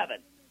Windows 7,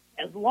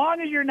 as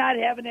long as you're not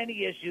having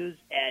any issues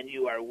and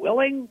you are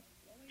willing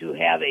to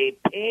have a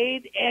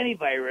paid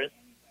antivirus,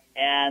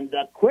 and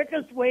the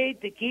quickest way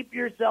to keep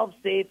yourself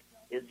safe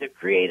is to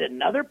create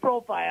another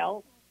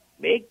profile,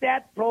 make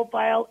that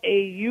profile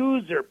a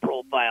user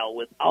profile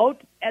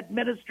without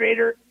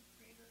administrator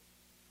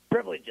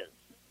privileges.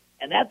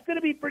 And that's going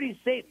to be pretty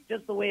safe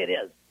just the way it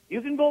is.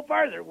 You can go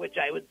farther, which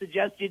I would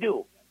suggest you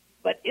do.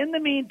 But in the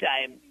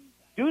meantime,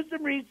 do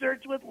some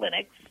research with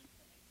Linux,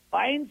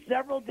 find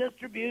several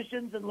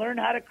distributions, and learn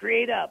how to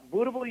create a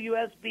bootable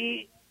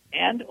USB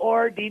and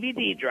or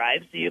DVD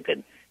drive so you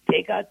can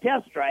take a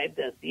test drive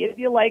to see if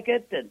you like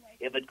it and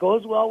if it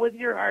goes well with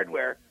your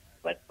hardware.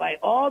 But by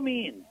all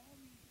means,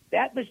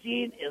 that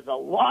machine is a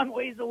long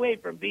ways away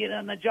from being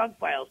in the junk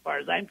pile as far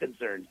as I'm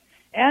concerned.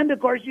 And, of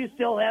course, you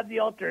still have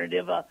the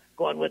alternative of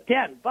going with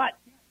 10. But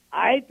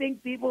I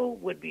think people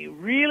would be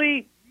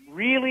really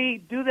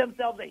do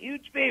themselves a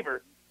huge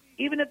favor,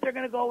 even if they're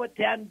going to go with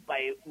 10,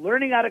 by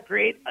learning how to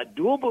create a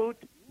dual boot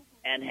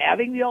and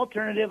having the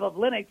alternative of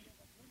Linux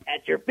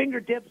at your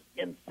fingertips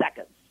in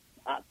seconds.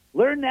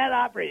 Learn that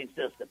operating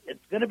system.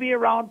 It's going to be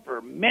around for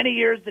many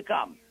years to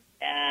come.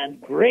 And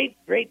great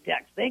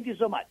text. Thank you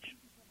so much.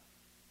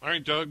 All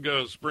right, Doug,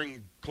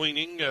 spring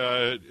cleaning,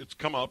 it's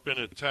come up in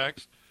a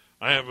text.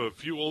 I have a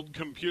few old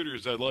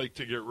computers I'd like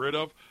to get rid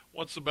of.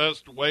 What's the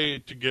best way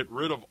to get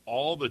rid of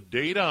all the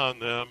data on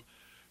them?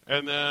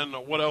 And then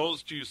what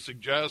else do you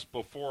suggest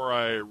before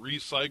I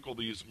recycle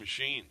these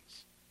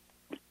machines?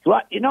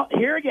 Well,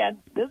 here again,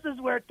 this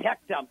is where Tech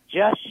Dump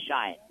just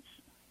shines.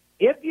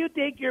 If you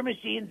take your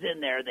machines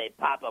in there, they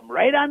pop them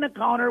right on the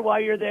counter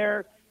while you're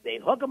there, they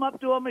hook them up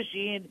to a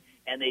machine,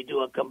 and they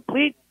do a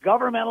complete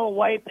governmental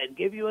wipe and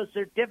give you a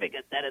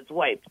certificate that it's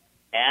wiped.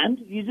 And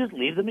you just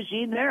leave the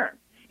machine there.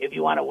 If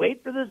you want to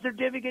wait for the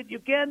certificate, you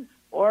can,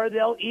 or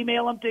they'll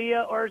email them to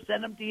you or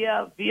send them to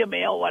you via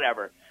mail,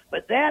 whatever.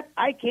 But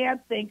I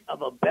can't think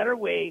of a better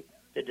way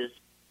to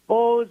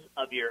dispose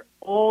of your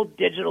old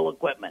digital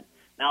equipment.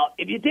 Now,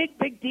 if you take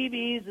big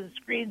TVs and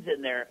screens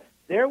in there,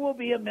 there will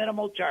be a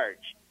minimal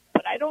charge.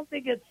 But I don't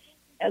think it's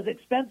as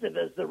expensive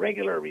as the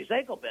regular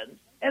recycle bins,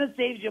 and it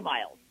saves you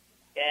miles.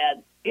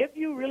 And if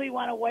you really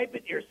want to wipe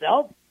it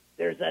yourself,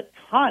 there's a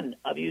ton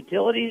of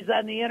utilities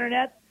on the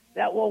internet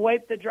that will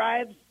wipe the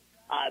drives.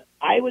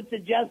 I would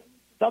suggest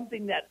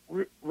something that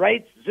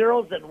writes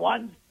zeros and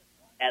ones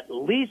at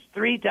least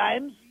 3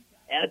 times.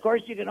 And, of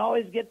course, you can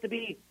always get to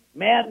be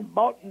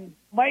man-mountain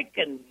Mike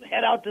and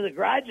head out to the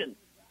garage and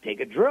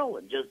take a drill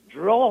and just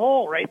drill a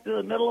hole right through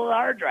the middle of the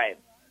hard drive.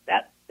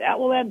 That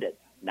will end it.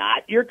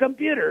 Not your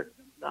computer,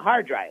 the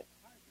hard drive.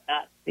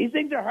 These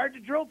things are hard to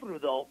drill through,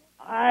 though.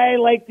 I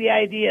like the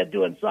idea of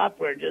doing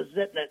software, just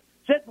sit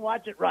and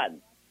watch it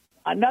run.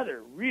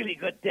 Another really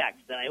good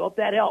text, and I hope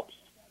that helps.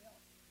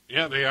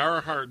 Yeah, they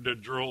are hard to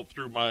drill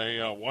through.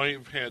 My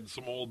wife had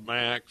some old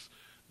Macs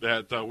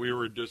that we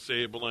were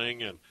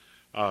disabling, and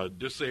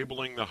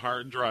disabling the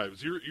hard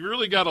drives. You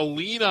really got to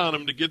lean on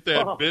them to get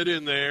that bit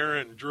in there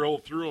and drill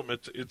through them.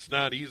 It's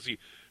not easy.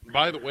 And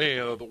by the way,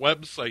 the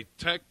website,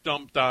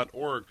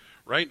 techdump.org,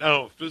 right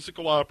now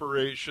physical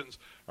operations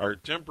are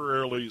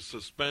temporarily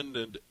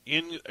suspended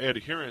in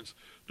adherence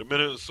to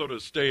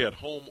Minnesota's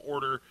stay-at-home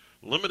order.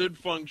 Limited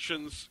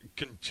functions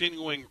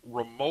continuing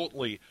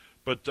remotely,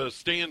 but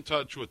stay in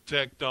touch with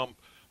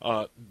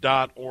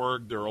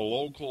techdump.org. They're a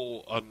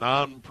local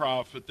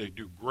nonprofit. They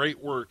do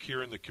great work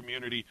here in the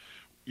community.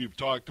 You've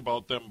talked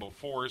about them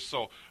before.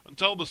 So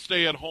until the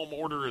stay-at-home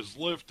order is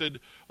lifted,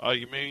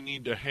 you may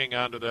need to hang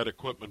on to that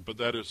equipment, but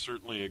that is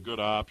certainly a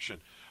good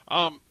option.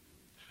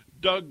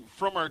 Doug,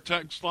 from our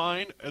text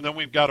line, and then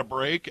we've got a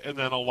break, and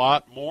then a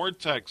lot more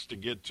text to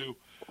get to.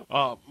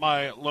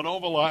 My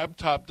Lenovo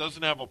laptop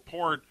doesn't have a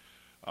port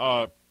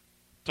to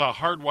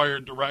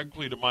hardwire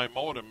directly to my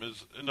modem.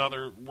 In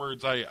other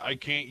words, I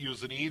can't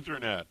use an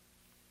Ethernet.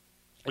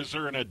 Is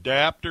there an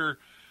adapter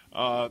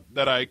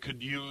that I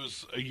could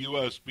use a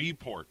USB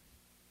port?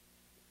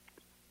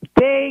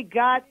 They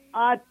got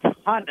a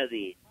ton of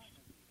these.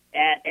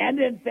 And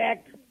in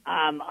fact,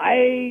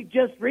 I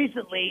just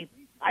recently,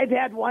 I've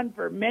had one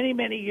for many,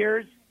 many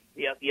years.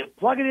 You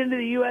plug it into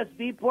the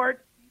USB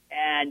port,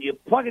 and you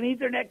plug an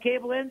Ethernet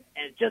cable in,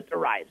 and it just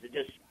arrives. It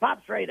just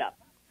pops right up.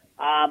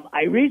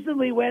 I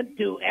recently went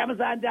to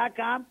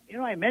Amazon.com.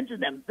 I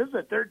mentioned them. This is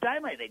the 3rd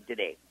time, I think,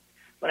 today.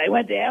 But I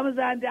went to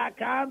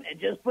Amazon.com and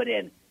just put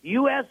in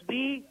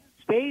USB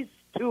space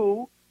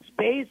 2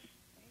 space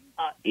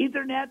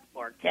Ethernet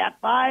or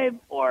Cat5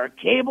 or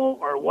cable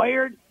or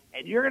wired,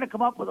 and you're going to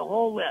come up with a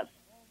whole list.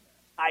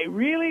 I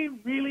really,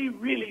 really,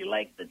 really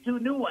like the 2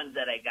 new ones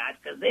that I got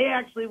because they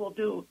actually will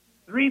do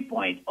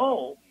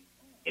 3.0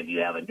 if you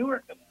have a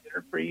newer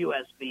computer for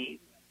USB.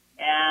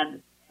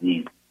 And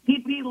these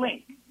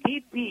TP-Link,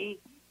 TP-LINK,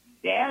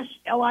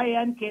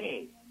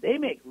 they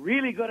make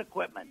really good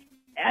equipment.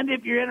 And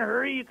if you're in a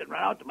hurry, you can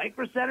run out to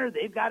Micro Center.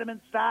 They've got them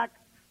in stock.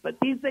 But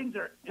these things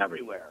are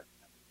everywhere.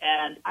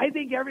 And I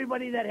think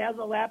everybody that has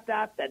a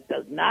laptop that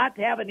does not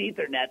have an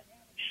Ethernet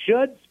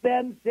should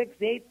spend $6,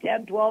 $8,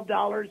 $10,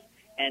 $12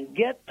 and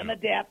get an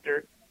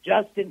adapter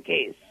just in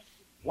case.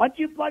 Once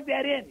you plug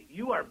that in,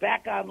 you are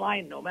back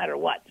online no matter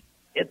what.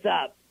 It's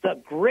a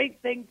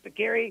great thing to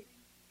carry.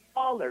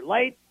 They're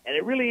light, and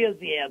it really is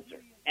the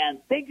answer. And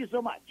thank you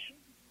so much.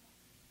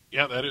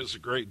 Yeah, that is a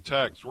great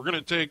text. We're going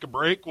to take a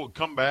break. We'll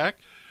come back.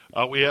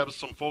 We have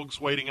some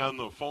folks waiting on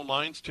the phone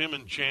lines, Tim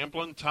in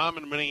Champlin, Tom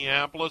in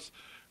Minneapolis,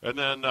 and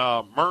then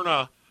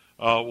Myrna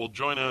will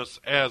join us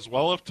as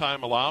well if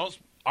time allows.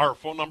 Our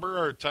phone number,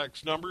 our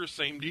text number,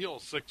 same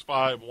deal,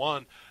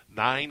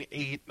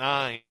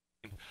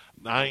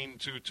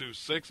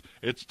 651-989-9226.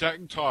 It's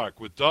Tech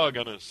Talk with Doug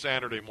on a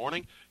Saturday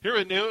morning here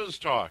at News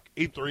Talk,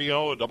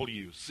 830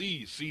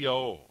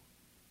 WCCO.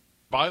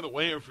 By the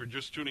way, if you're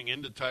just tuning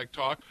into Tech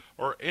Talk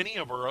or any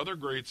of our other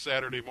great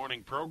Saturday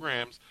morning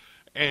programs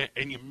and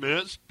you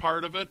missed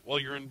part of it while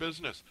you're in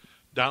business,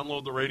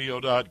 download the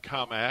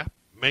radio.com app,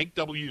 make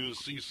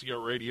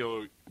WCCO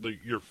Radio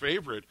your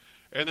favorite,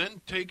 and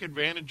then take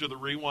advantage of the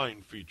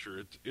rewind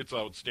feature. It's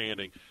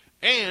outstanding.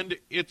 And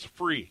it's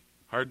free.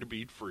 Hard to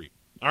beat free.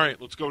 All right,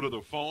 let's go to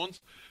the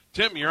phones.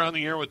 Tim, you're on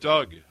the air with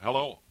Doug.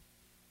 Hello.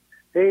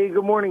 Hey,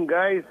 good morning,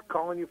 guys.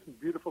 Calling you from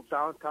beautiful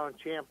downtown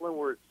Champlin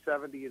where it's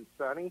 70 and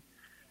sunny.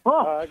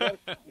 I've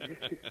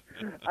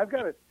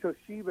got a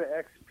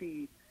Toshiba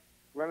XP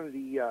running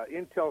the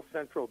Intel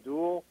Central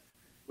Dual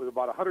with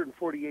about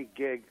 148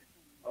 gig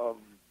of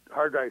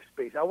hard drive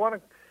space. I want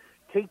to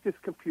take this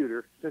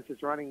computer, since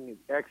it's running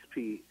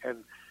XP,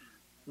 and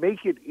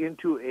make it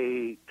into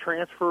a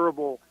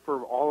transferable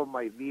for all of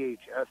my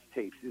VHS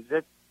tapes. Is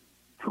that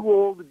too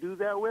old to do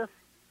that with?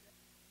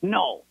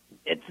 No,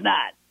 it's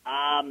not.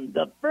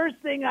 The first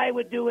thing I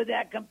would do with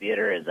that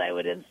computer is I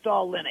would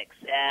install Linux,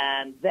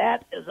 and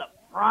that is a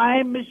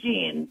prime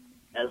machine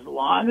as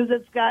long as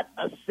it's got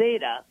a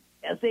SATA,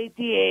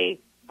 S-A-T-A,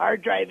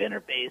 hard drive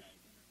interface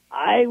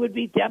I would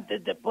be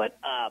tempted to put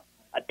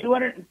a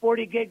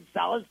 240 gig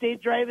solid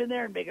state drive in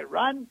there and make it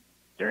run,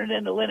 turn it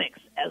into Linux.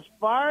 As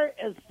far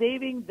as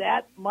saving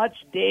that much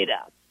data,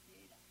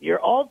 you're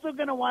also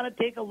going to want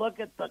to take a look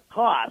at the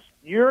cost,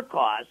 your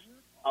cost,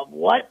 of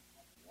what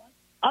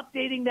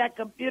updating that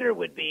computer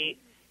would be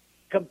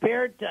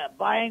compared to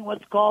buying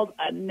what's called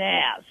a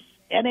NAS,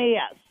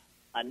 N-A-S,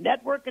 a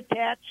network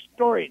attached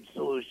storage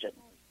solution.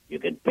 You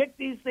can pick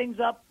these things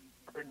up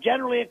for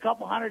generally a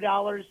couple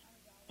 $100,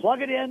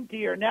 plug it into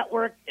your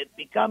network. It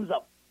becomes a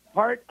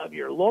part of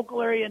your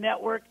local area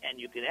network, and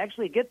you can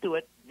actually get to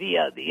it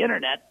via the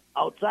internet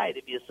outside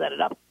if you set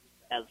it up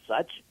as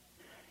such.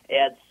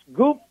 It's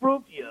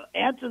goof-proof. You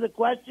answer the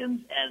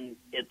questions, and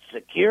it's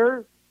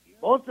secure.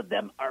 Most of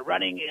them are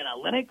running in a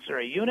Linux or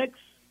a Unix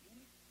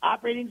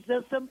operating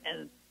system.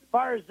 And as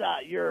far as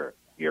your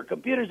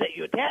computers that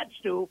you attach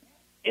to,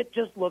 it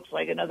just looks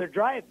like another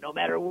drive, no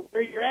matter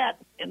where you're at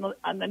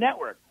on the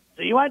network.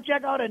 So you want to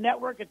check out a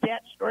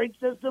network-attached storage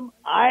system?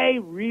 I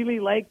really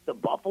like the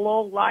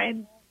Buffalo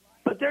line,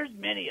 but there's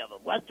many of them.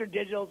 Western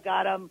Digital's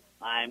got them.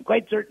 I'm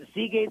quite certain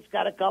Seagate's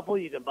got a couple.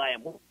 You can buy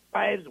them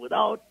drives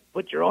without,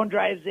 put your own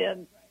drives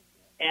in,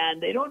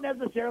 and they don't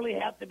necessarily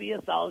have to be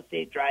a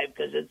solid-state drive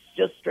because it's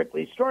just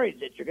strictly storage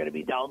that you're going to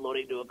be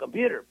downloading to a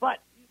computer. But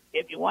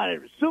if you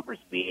wanted super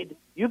speed,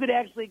 you could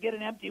actually get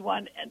an empty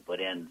one and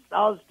put in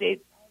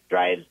solid-state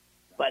drives,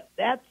 but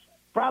that's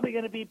probably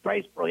going to be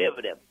price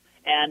prohibitive.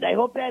 And I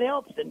hope that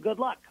helps, and good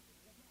luck.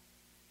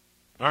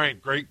 All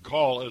right, great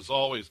call as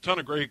always. Ton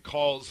of great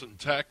calls and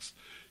texts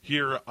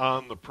here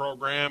on the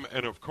program.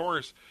 And, of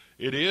course,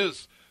 it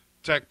is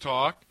Tech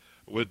Talk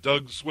with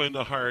Doug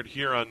Swindehart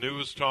here on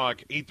News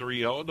Talk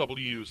 830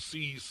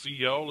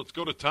 WCCO. Let's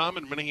go to Tom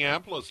in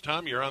Minneapolis.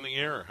 Tom, you're on the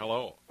air.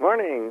 Hello.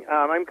 Morning.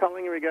 I'm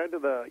calling in regard to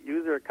the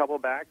user a couple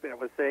back that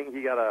was saying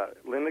he got a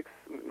Linux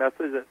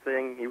message that's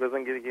saying he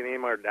wasn't going to get any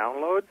more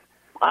downloads.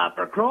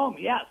 For Chrome,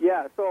 yes.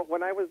 Yeah, so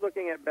when I was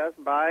looking at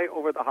Best Buy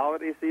over the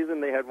holiday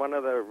season, they had one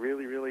of the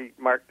really, really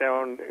marked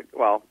down,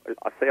 well,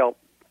 a sale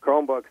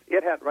Chromebooks.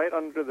 It had right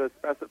under the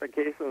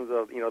specifications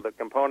of, the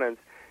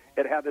components,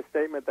 it had a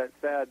statement that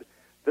said,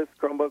 this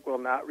Chromebook will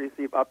not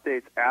receive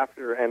updates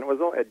after, and it was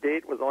a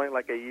date was only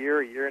like a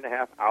year and a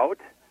half out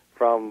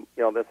from,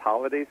 this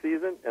holiday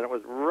season, and it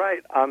was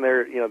right on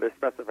their, their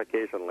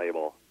specification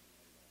label.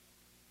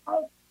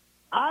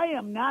 I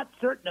am not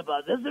certain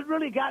about this. It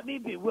really got me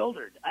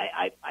bewildered.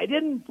 I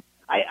didn't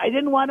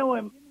want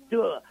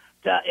to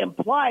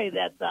imply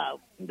that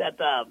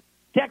the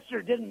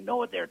texter didn't know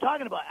what they were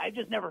talking about. I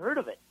just never heard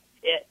of it.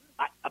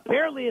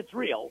 Apparently, it's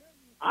real.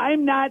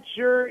 I'm not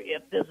sure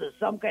if this is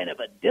some kind of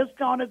a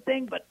discounted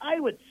thing, but I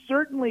would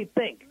certainly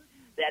think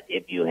that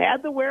if you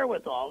had the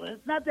wherewithal, and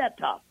it's not that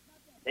tough,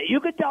 that you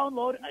could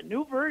download a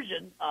new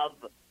version of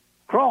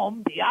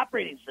Chrome, the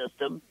operating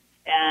system,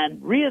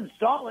 and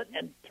reinstall it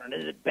and turn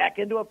it back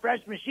into a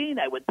fresh machine,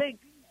 I would think.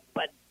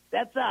 But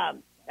that's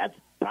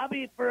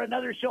probably for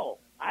another show.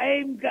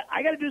 I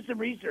got to do some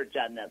research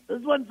on this.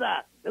 This one's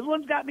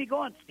got me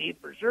going, Steve,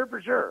 for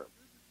sure.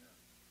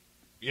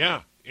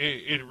 Yeah,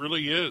 it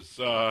really is.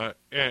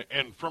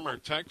 And from our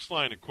text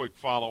line, a quick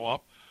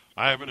follow-up.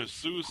 I have an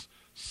ASUS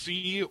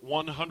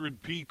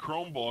C100P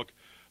Chromebook,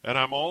 and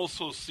I'm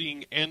also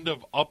seeing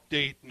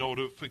end-of-update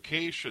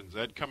notifications.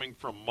 That coming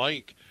from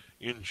Mike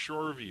in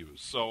Shoreview.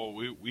 So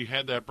we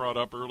had that brought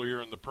up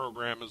earlier in the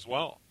program as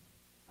well.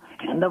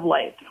 End of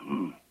life.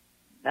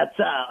 That's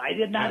I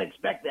did not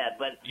expect that,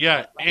 but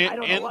yeah, I don't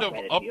know end what of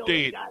kind of deal update.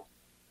 they got.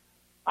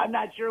 I'm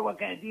not sure what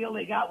kind of deal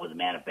they got with the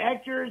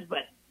manufacturers,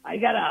 but I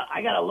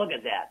gotta look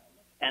at that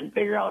and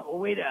figure out a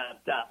way to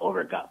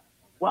overcome.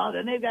 Well,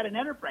 then they've got an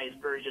enterprise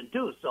version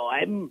too, so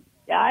I'm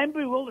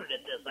bewildered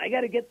at this. I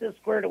got to get this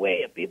squared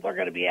away. If people are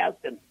going to be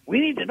asking, we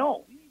need to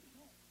know.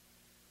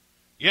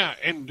 Yeah,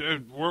 and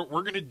we're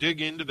going to dig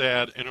into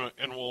that,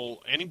 and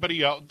we'll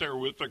anybody out there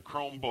with a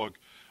Chromebook,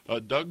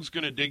 Doug's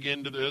going to dig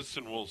into this,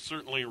 and we'll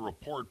certainly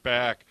report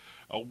back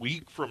a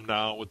week from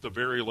now with the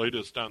very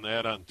latest on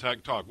that on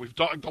Tech Talk. We've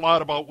talked a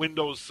lot about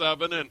Windows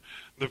 7 and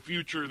the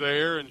future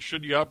there, and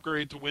should you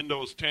upgrade to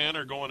Windows 10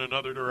 or go in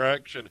another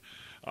direction.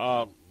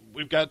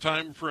 We've got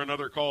time for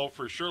another call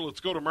for sure.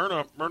 Let's go to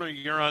Myrna. Myrna,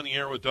 you're on the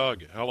air with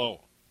Doug.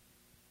 Hello.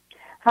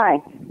 Hi.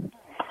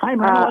 Hi,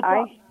 Myrna. What's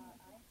up?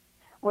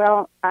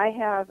 Well, I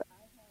have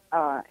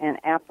an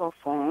Apple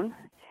phone,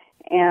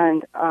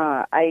 and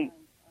I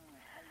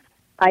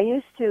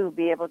used to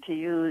be able to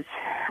use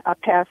a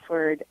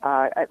password.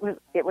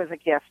 It was a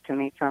gift to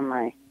me from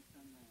my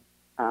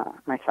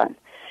son,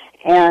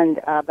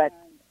 and but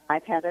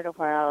I've had it a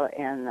while,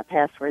 and the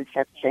passwords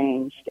have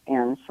changed,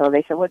 and so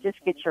they said, "Well,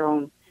 just get your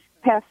own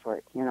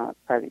password. It'd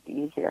probably be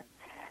easier."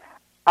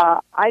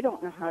 I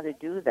don't know how to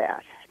do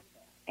that,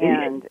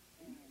 and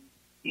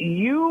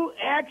you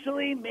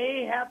actually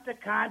may have to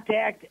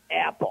contact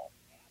Apple.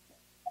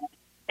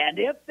 And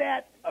if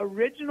that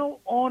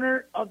original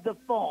owner of the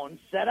phone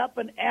set up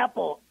an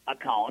Apple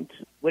account,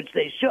 which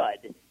they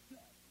should,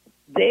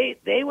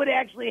 they would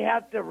actually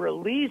have to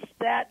release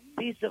that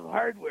piece of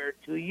hardware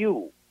to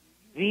you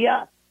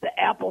via the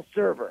Apple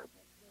server.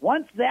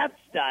 once that's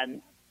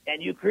done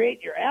and you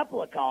create your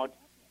Apple account,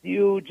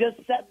 you just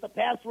set the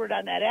password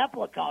on that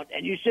Apple account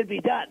and you should be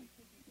done.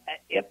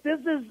 If this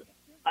is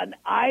an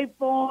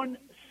iPhone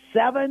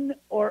 7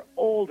 or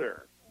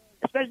older,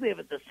 especially if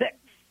it's a 6,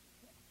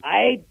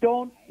 I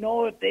don't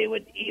know if they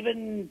would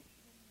even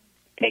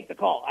take the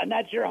call. I'm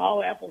not sure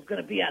how Apple's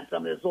going to be on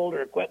some of this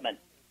older equipment.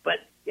 But,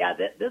 yeah,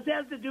 this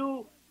has to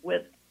do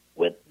with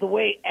the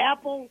way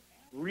Apple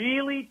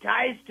really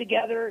ties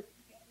together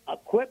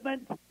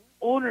equipment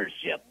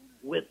ownership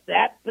with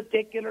that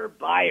particular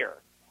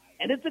buyer.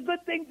 And it's a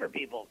good thing for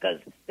people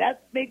because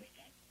that makes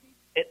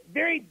it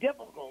very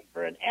difficult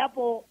for an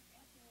Apple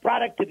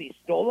product to be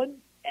stolen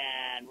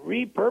and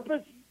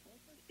repurposed.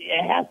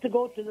 It has to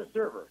go to the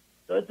server.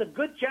 So it's a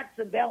good checks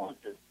and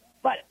balances.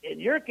 But in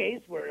your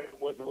case, where it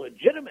was a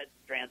legitimate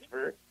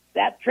transfer,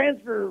 that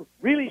transfer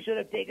really should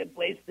have taken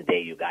place the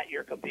day you got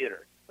your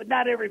computer. But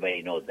not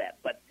everybody knows that.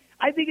 But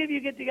I think if you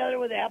get together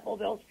with Apple,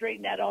 they'll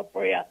straighten that out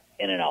for you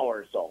in an hour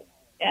or so.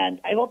 And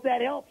I hope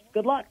that helps.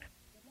 Good luck.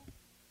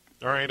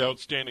 All right,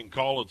 outstanding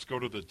call. Let's go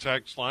to the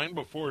text line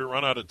before we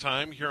run out of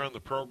time here on the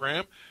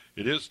program.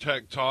 It is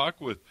Tech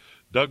Talk with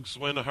Doug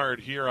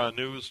Swinhart here on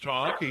News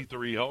Talk,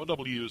 830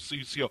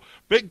 WCCO.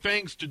 Big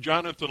thanks to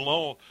Jonathan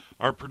Lowe,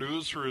 our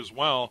producer as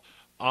well,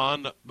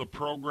 on the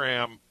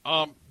program.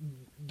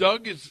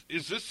 Doug, is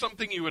this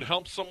something you would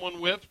help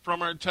someone with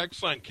from our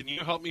text line? Can you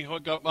help me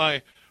hook up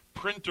my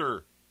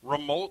printer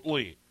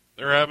remotely?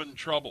 They're having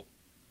trouble.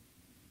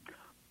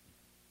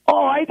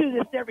 Oh, I do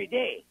this every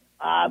day.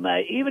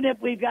 Even if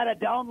we've got to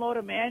download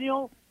a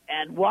manual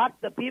and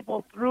walk the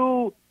people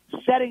through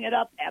setting it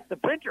up at the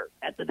printer,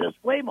 at the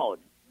display mode.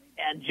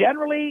 And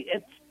generally,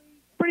 it's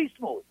pretty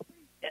smooth.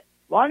 As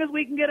long as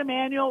we can get a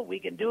manual, we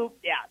can do,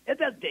 it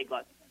doesn't take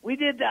long. I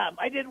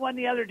did one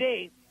the other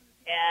day,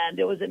 and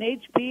it was an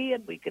HP,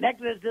 and we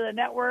connected it to the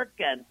network,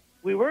 and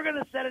we were going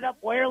to set it up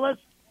wireless,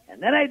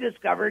 and then I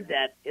discovered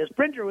that his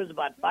printer was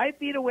about 5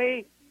 feet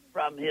away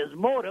from his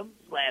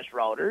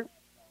modem/router,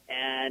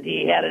 and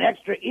he had an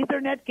extra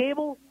Ethernet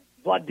cable,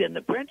 plugged in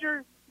the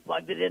printer,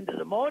 plugged it into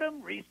the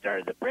modem,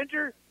 restarted the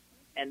printer,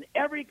 and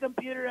every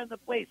computer in the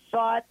place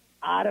saw it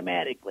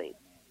automatically.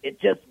 It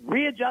just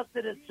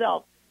readjusted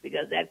itself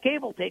because that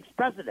cable takes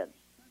precedence.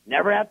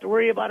 Never have to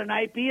worry about an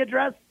IP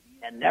address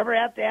and never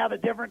have to have a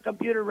different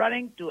computer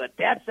running to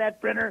attach that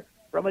printer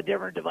from a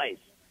different device.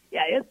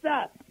 Yeah, it's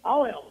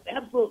I'll help.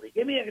 Absolutely.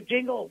 Give me a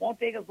jingle. It won't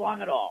take us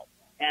long at all.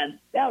 And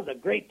that was a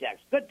great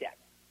text. Good text.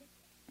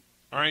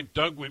 All right,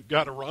 Doug, we've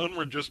got to run.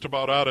 We're just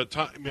about out of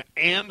time.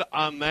 And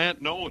on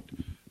that note,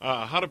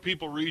 how do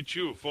people reach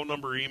you? Phone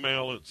number,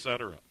 email,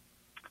 etc.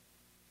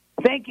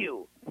 Thank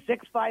you.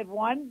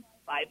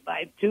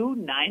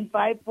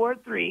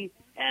 651-552-9543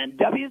 and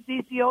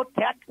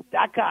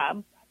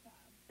WCCOtech.com,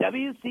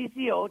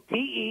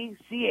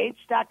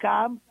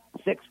 WCCOTECH.com,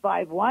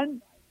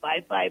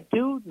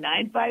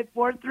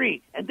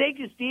 651-552-9543. And thank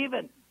you, Steve,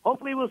 and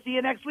hopefully we'll see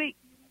you next week.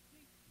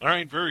 All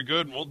right, very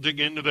good. We'll dig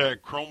into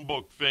that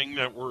Chromebook thing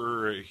that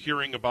we're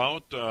hearing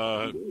about.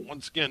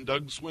 Once again,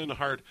 Doug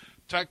Swinhart,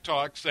 Tech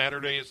Talk,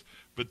 Saturdays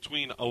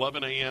between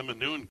 11 a.m. and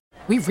noon.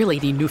 We really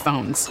need new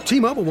phones.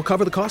 T-Mobile will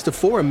cover the cost of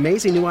 4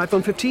 amazing new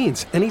iPhone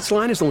 15s, and each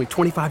line is only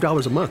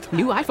 $25 a month.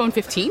 New iPhone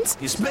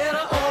 15s? It's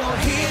better over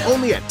here.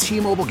 Only at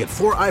T-Mobile, get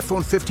 4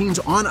 iPhone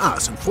 15s on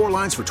us and 4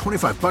 lines for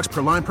 $25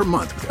 per line per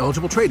month with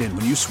eligible trade-in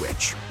when you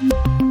switch.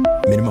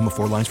 Minimum of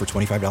 4 lines for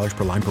 $25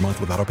 per line per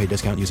month with autopay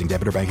discount using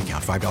debit or bank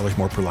account. $5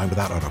 more per line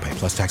without autopay,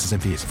 plus taxes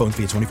and fees. Phone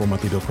fee at 24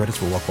 monthly bill credits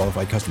for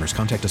well-qualified customers.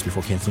 Contact us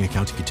before canceling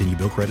account to continue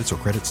bill credits or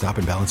credit stop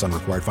and balance on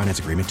required finance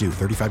agreement due.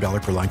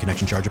 $35 per line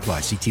connection charge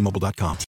applies. See T-Mobile.com.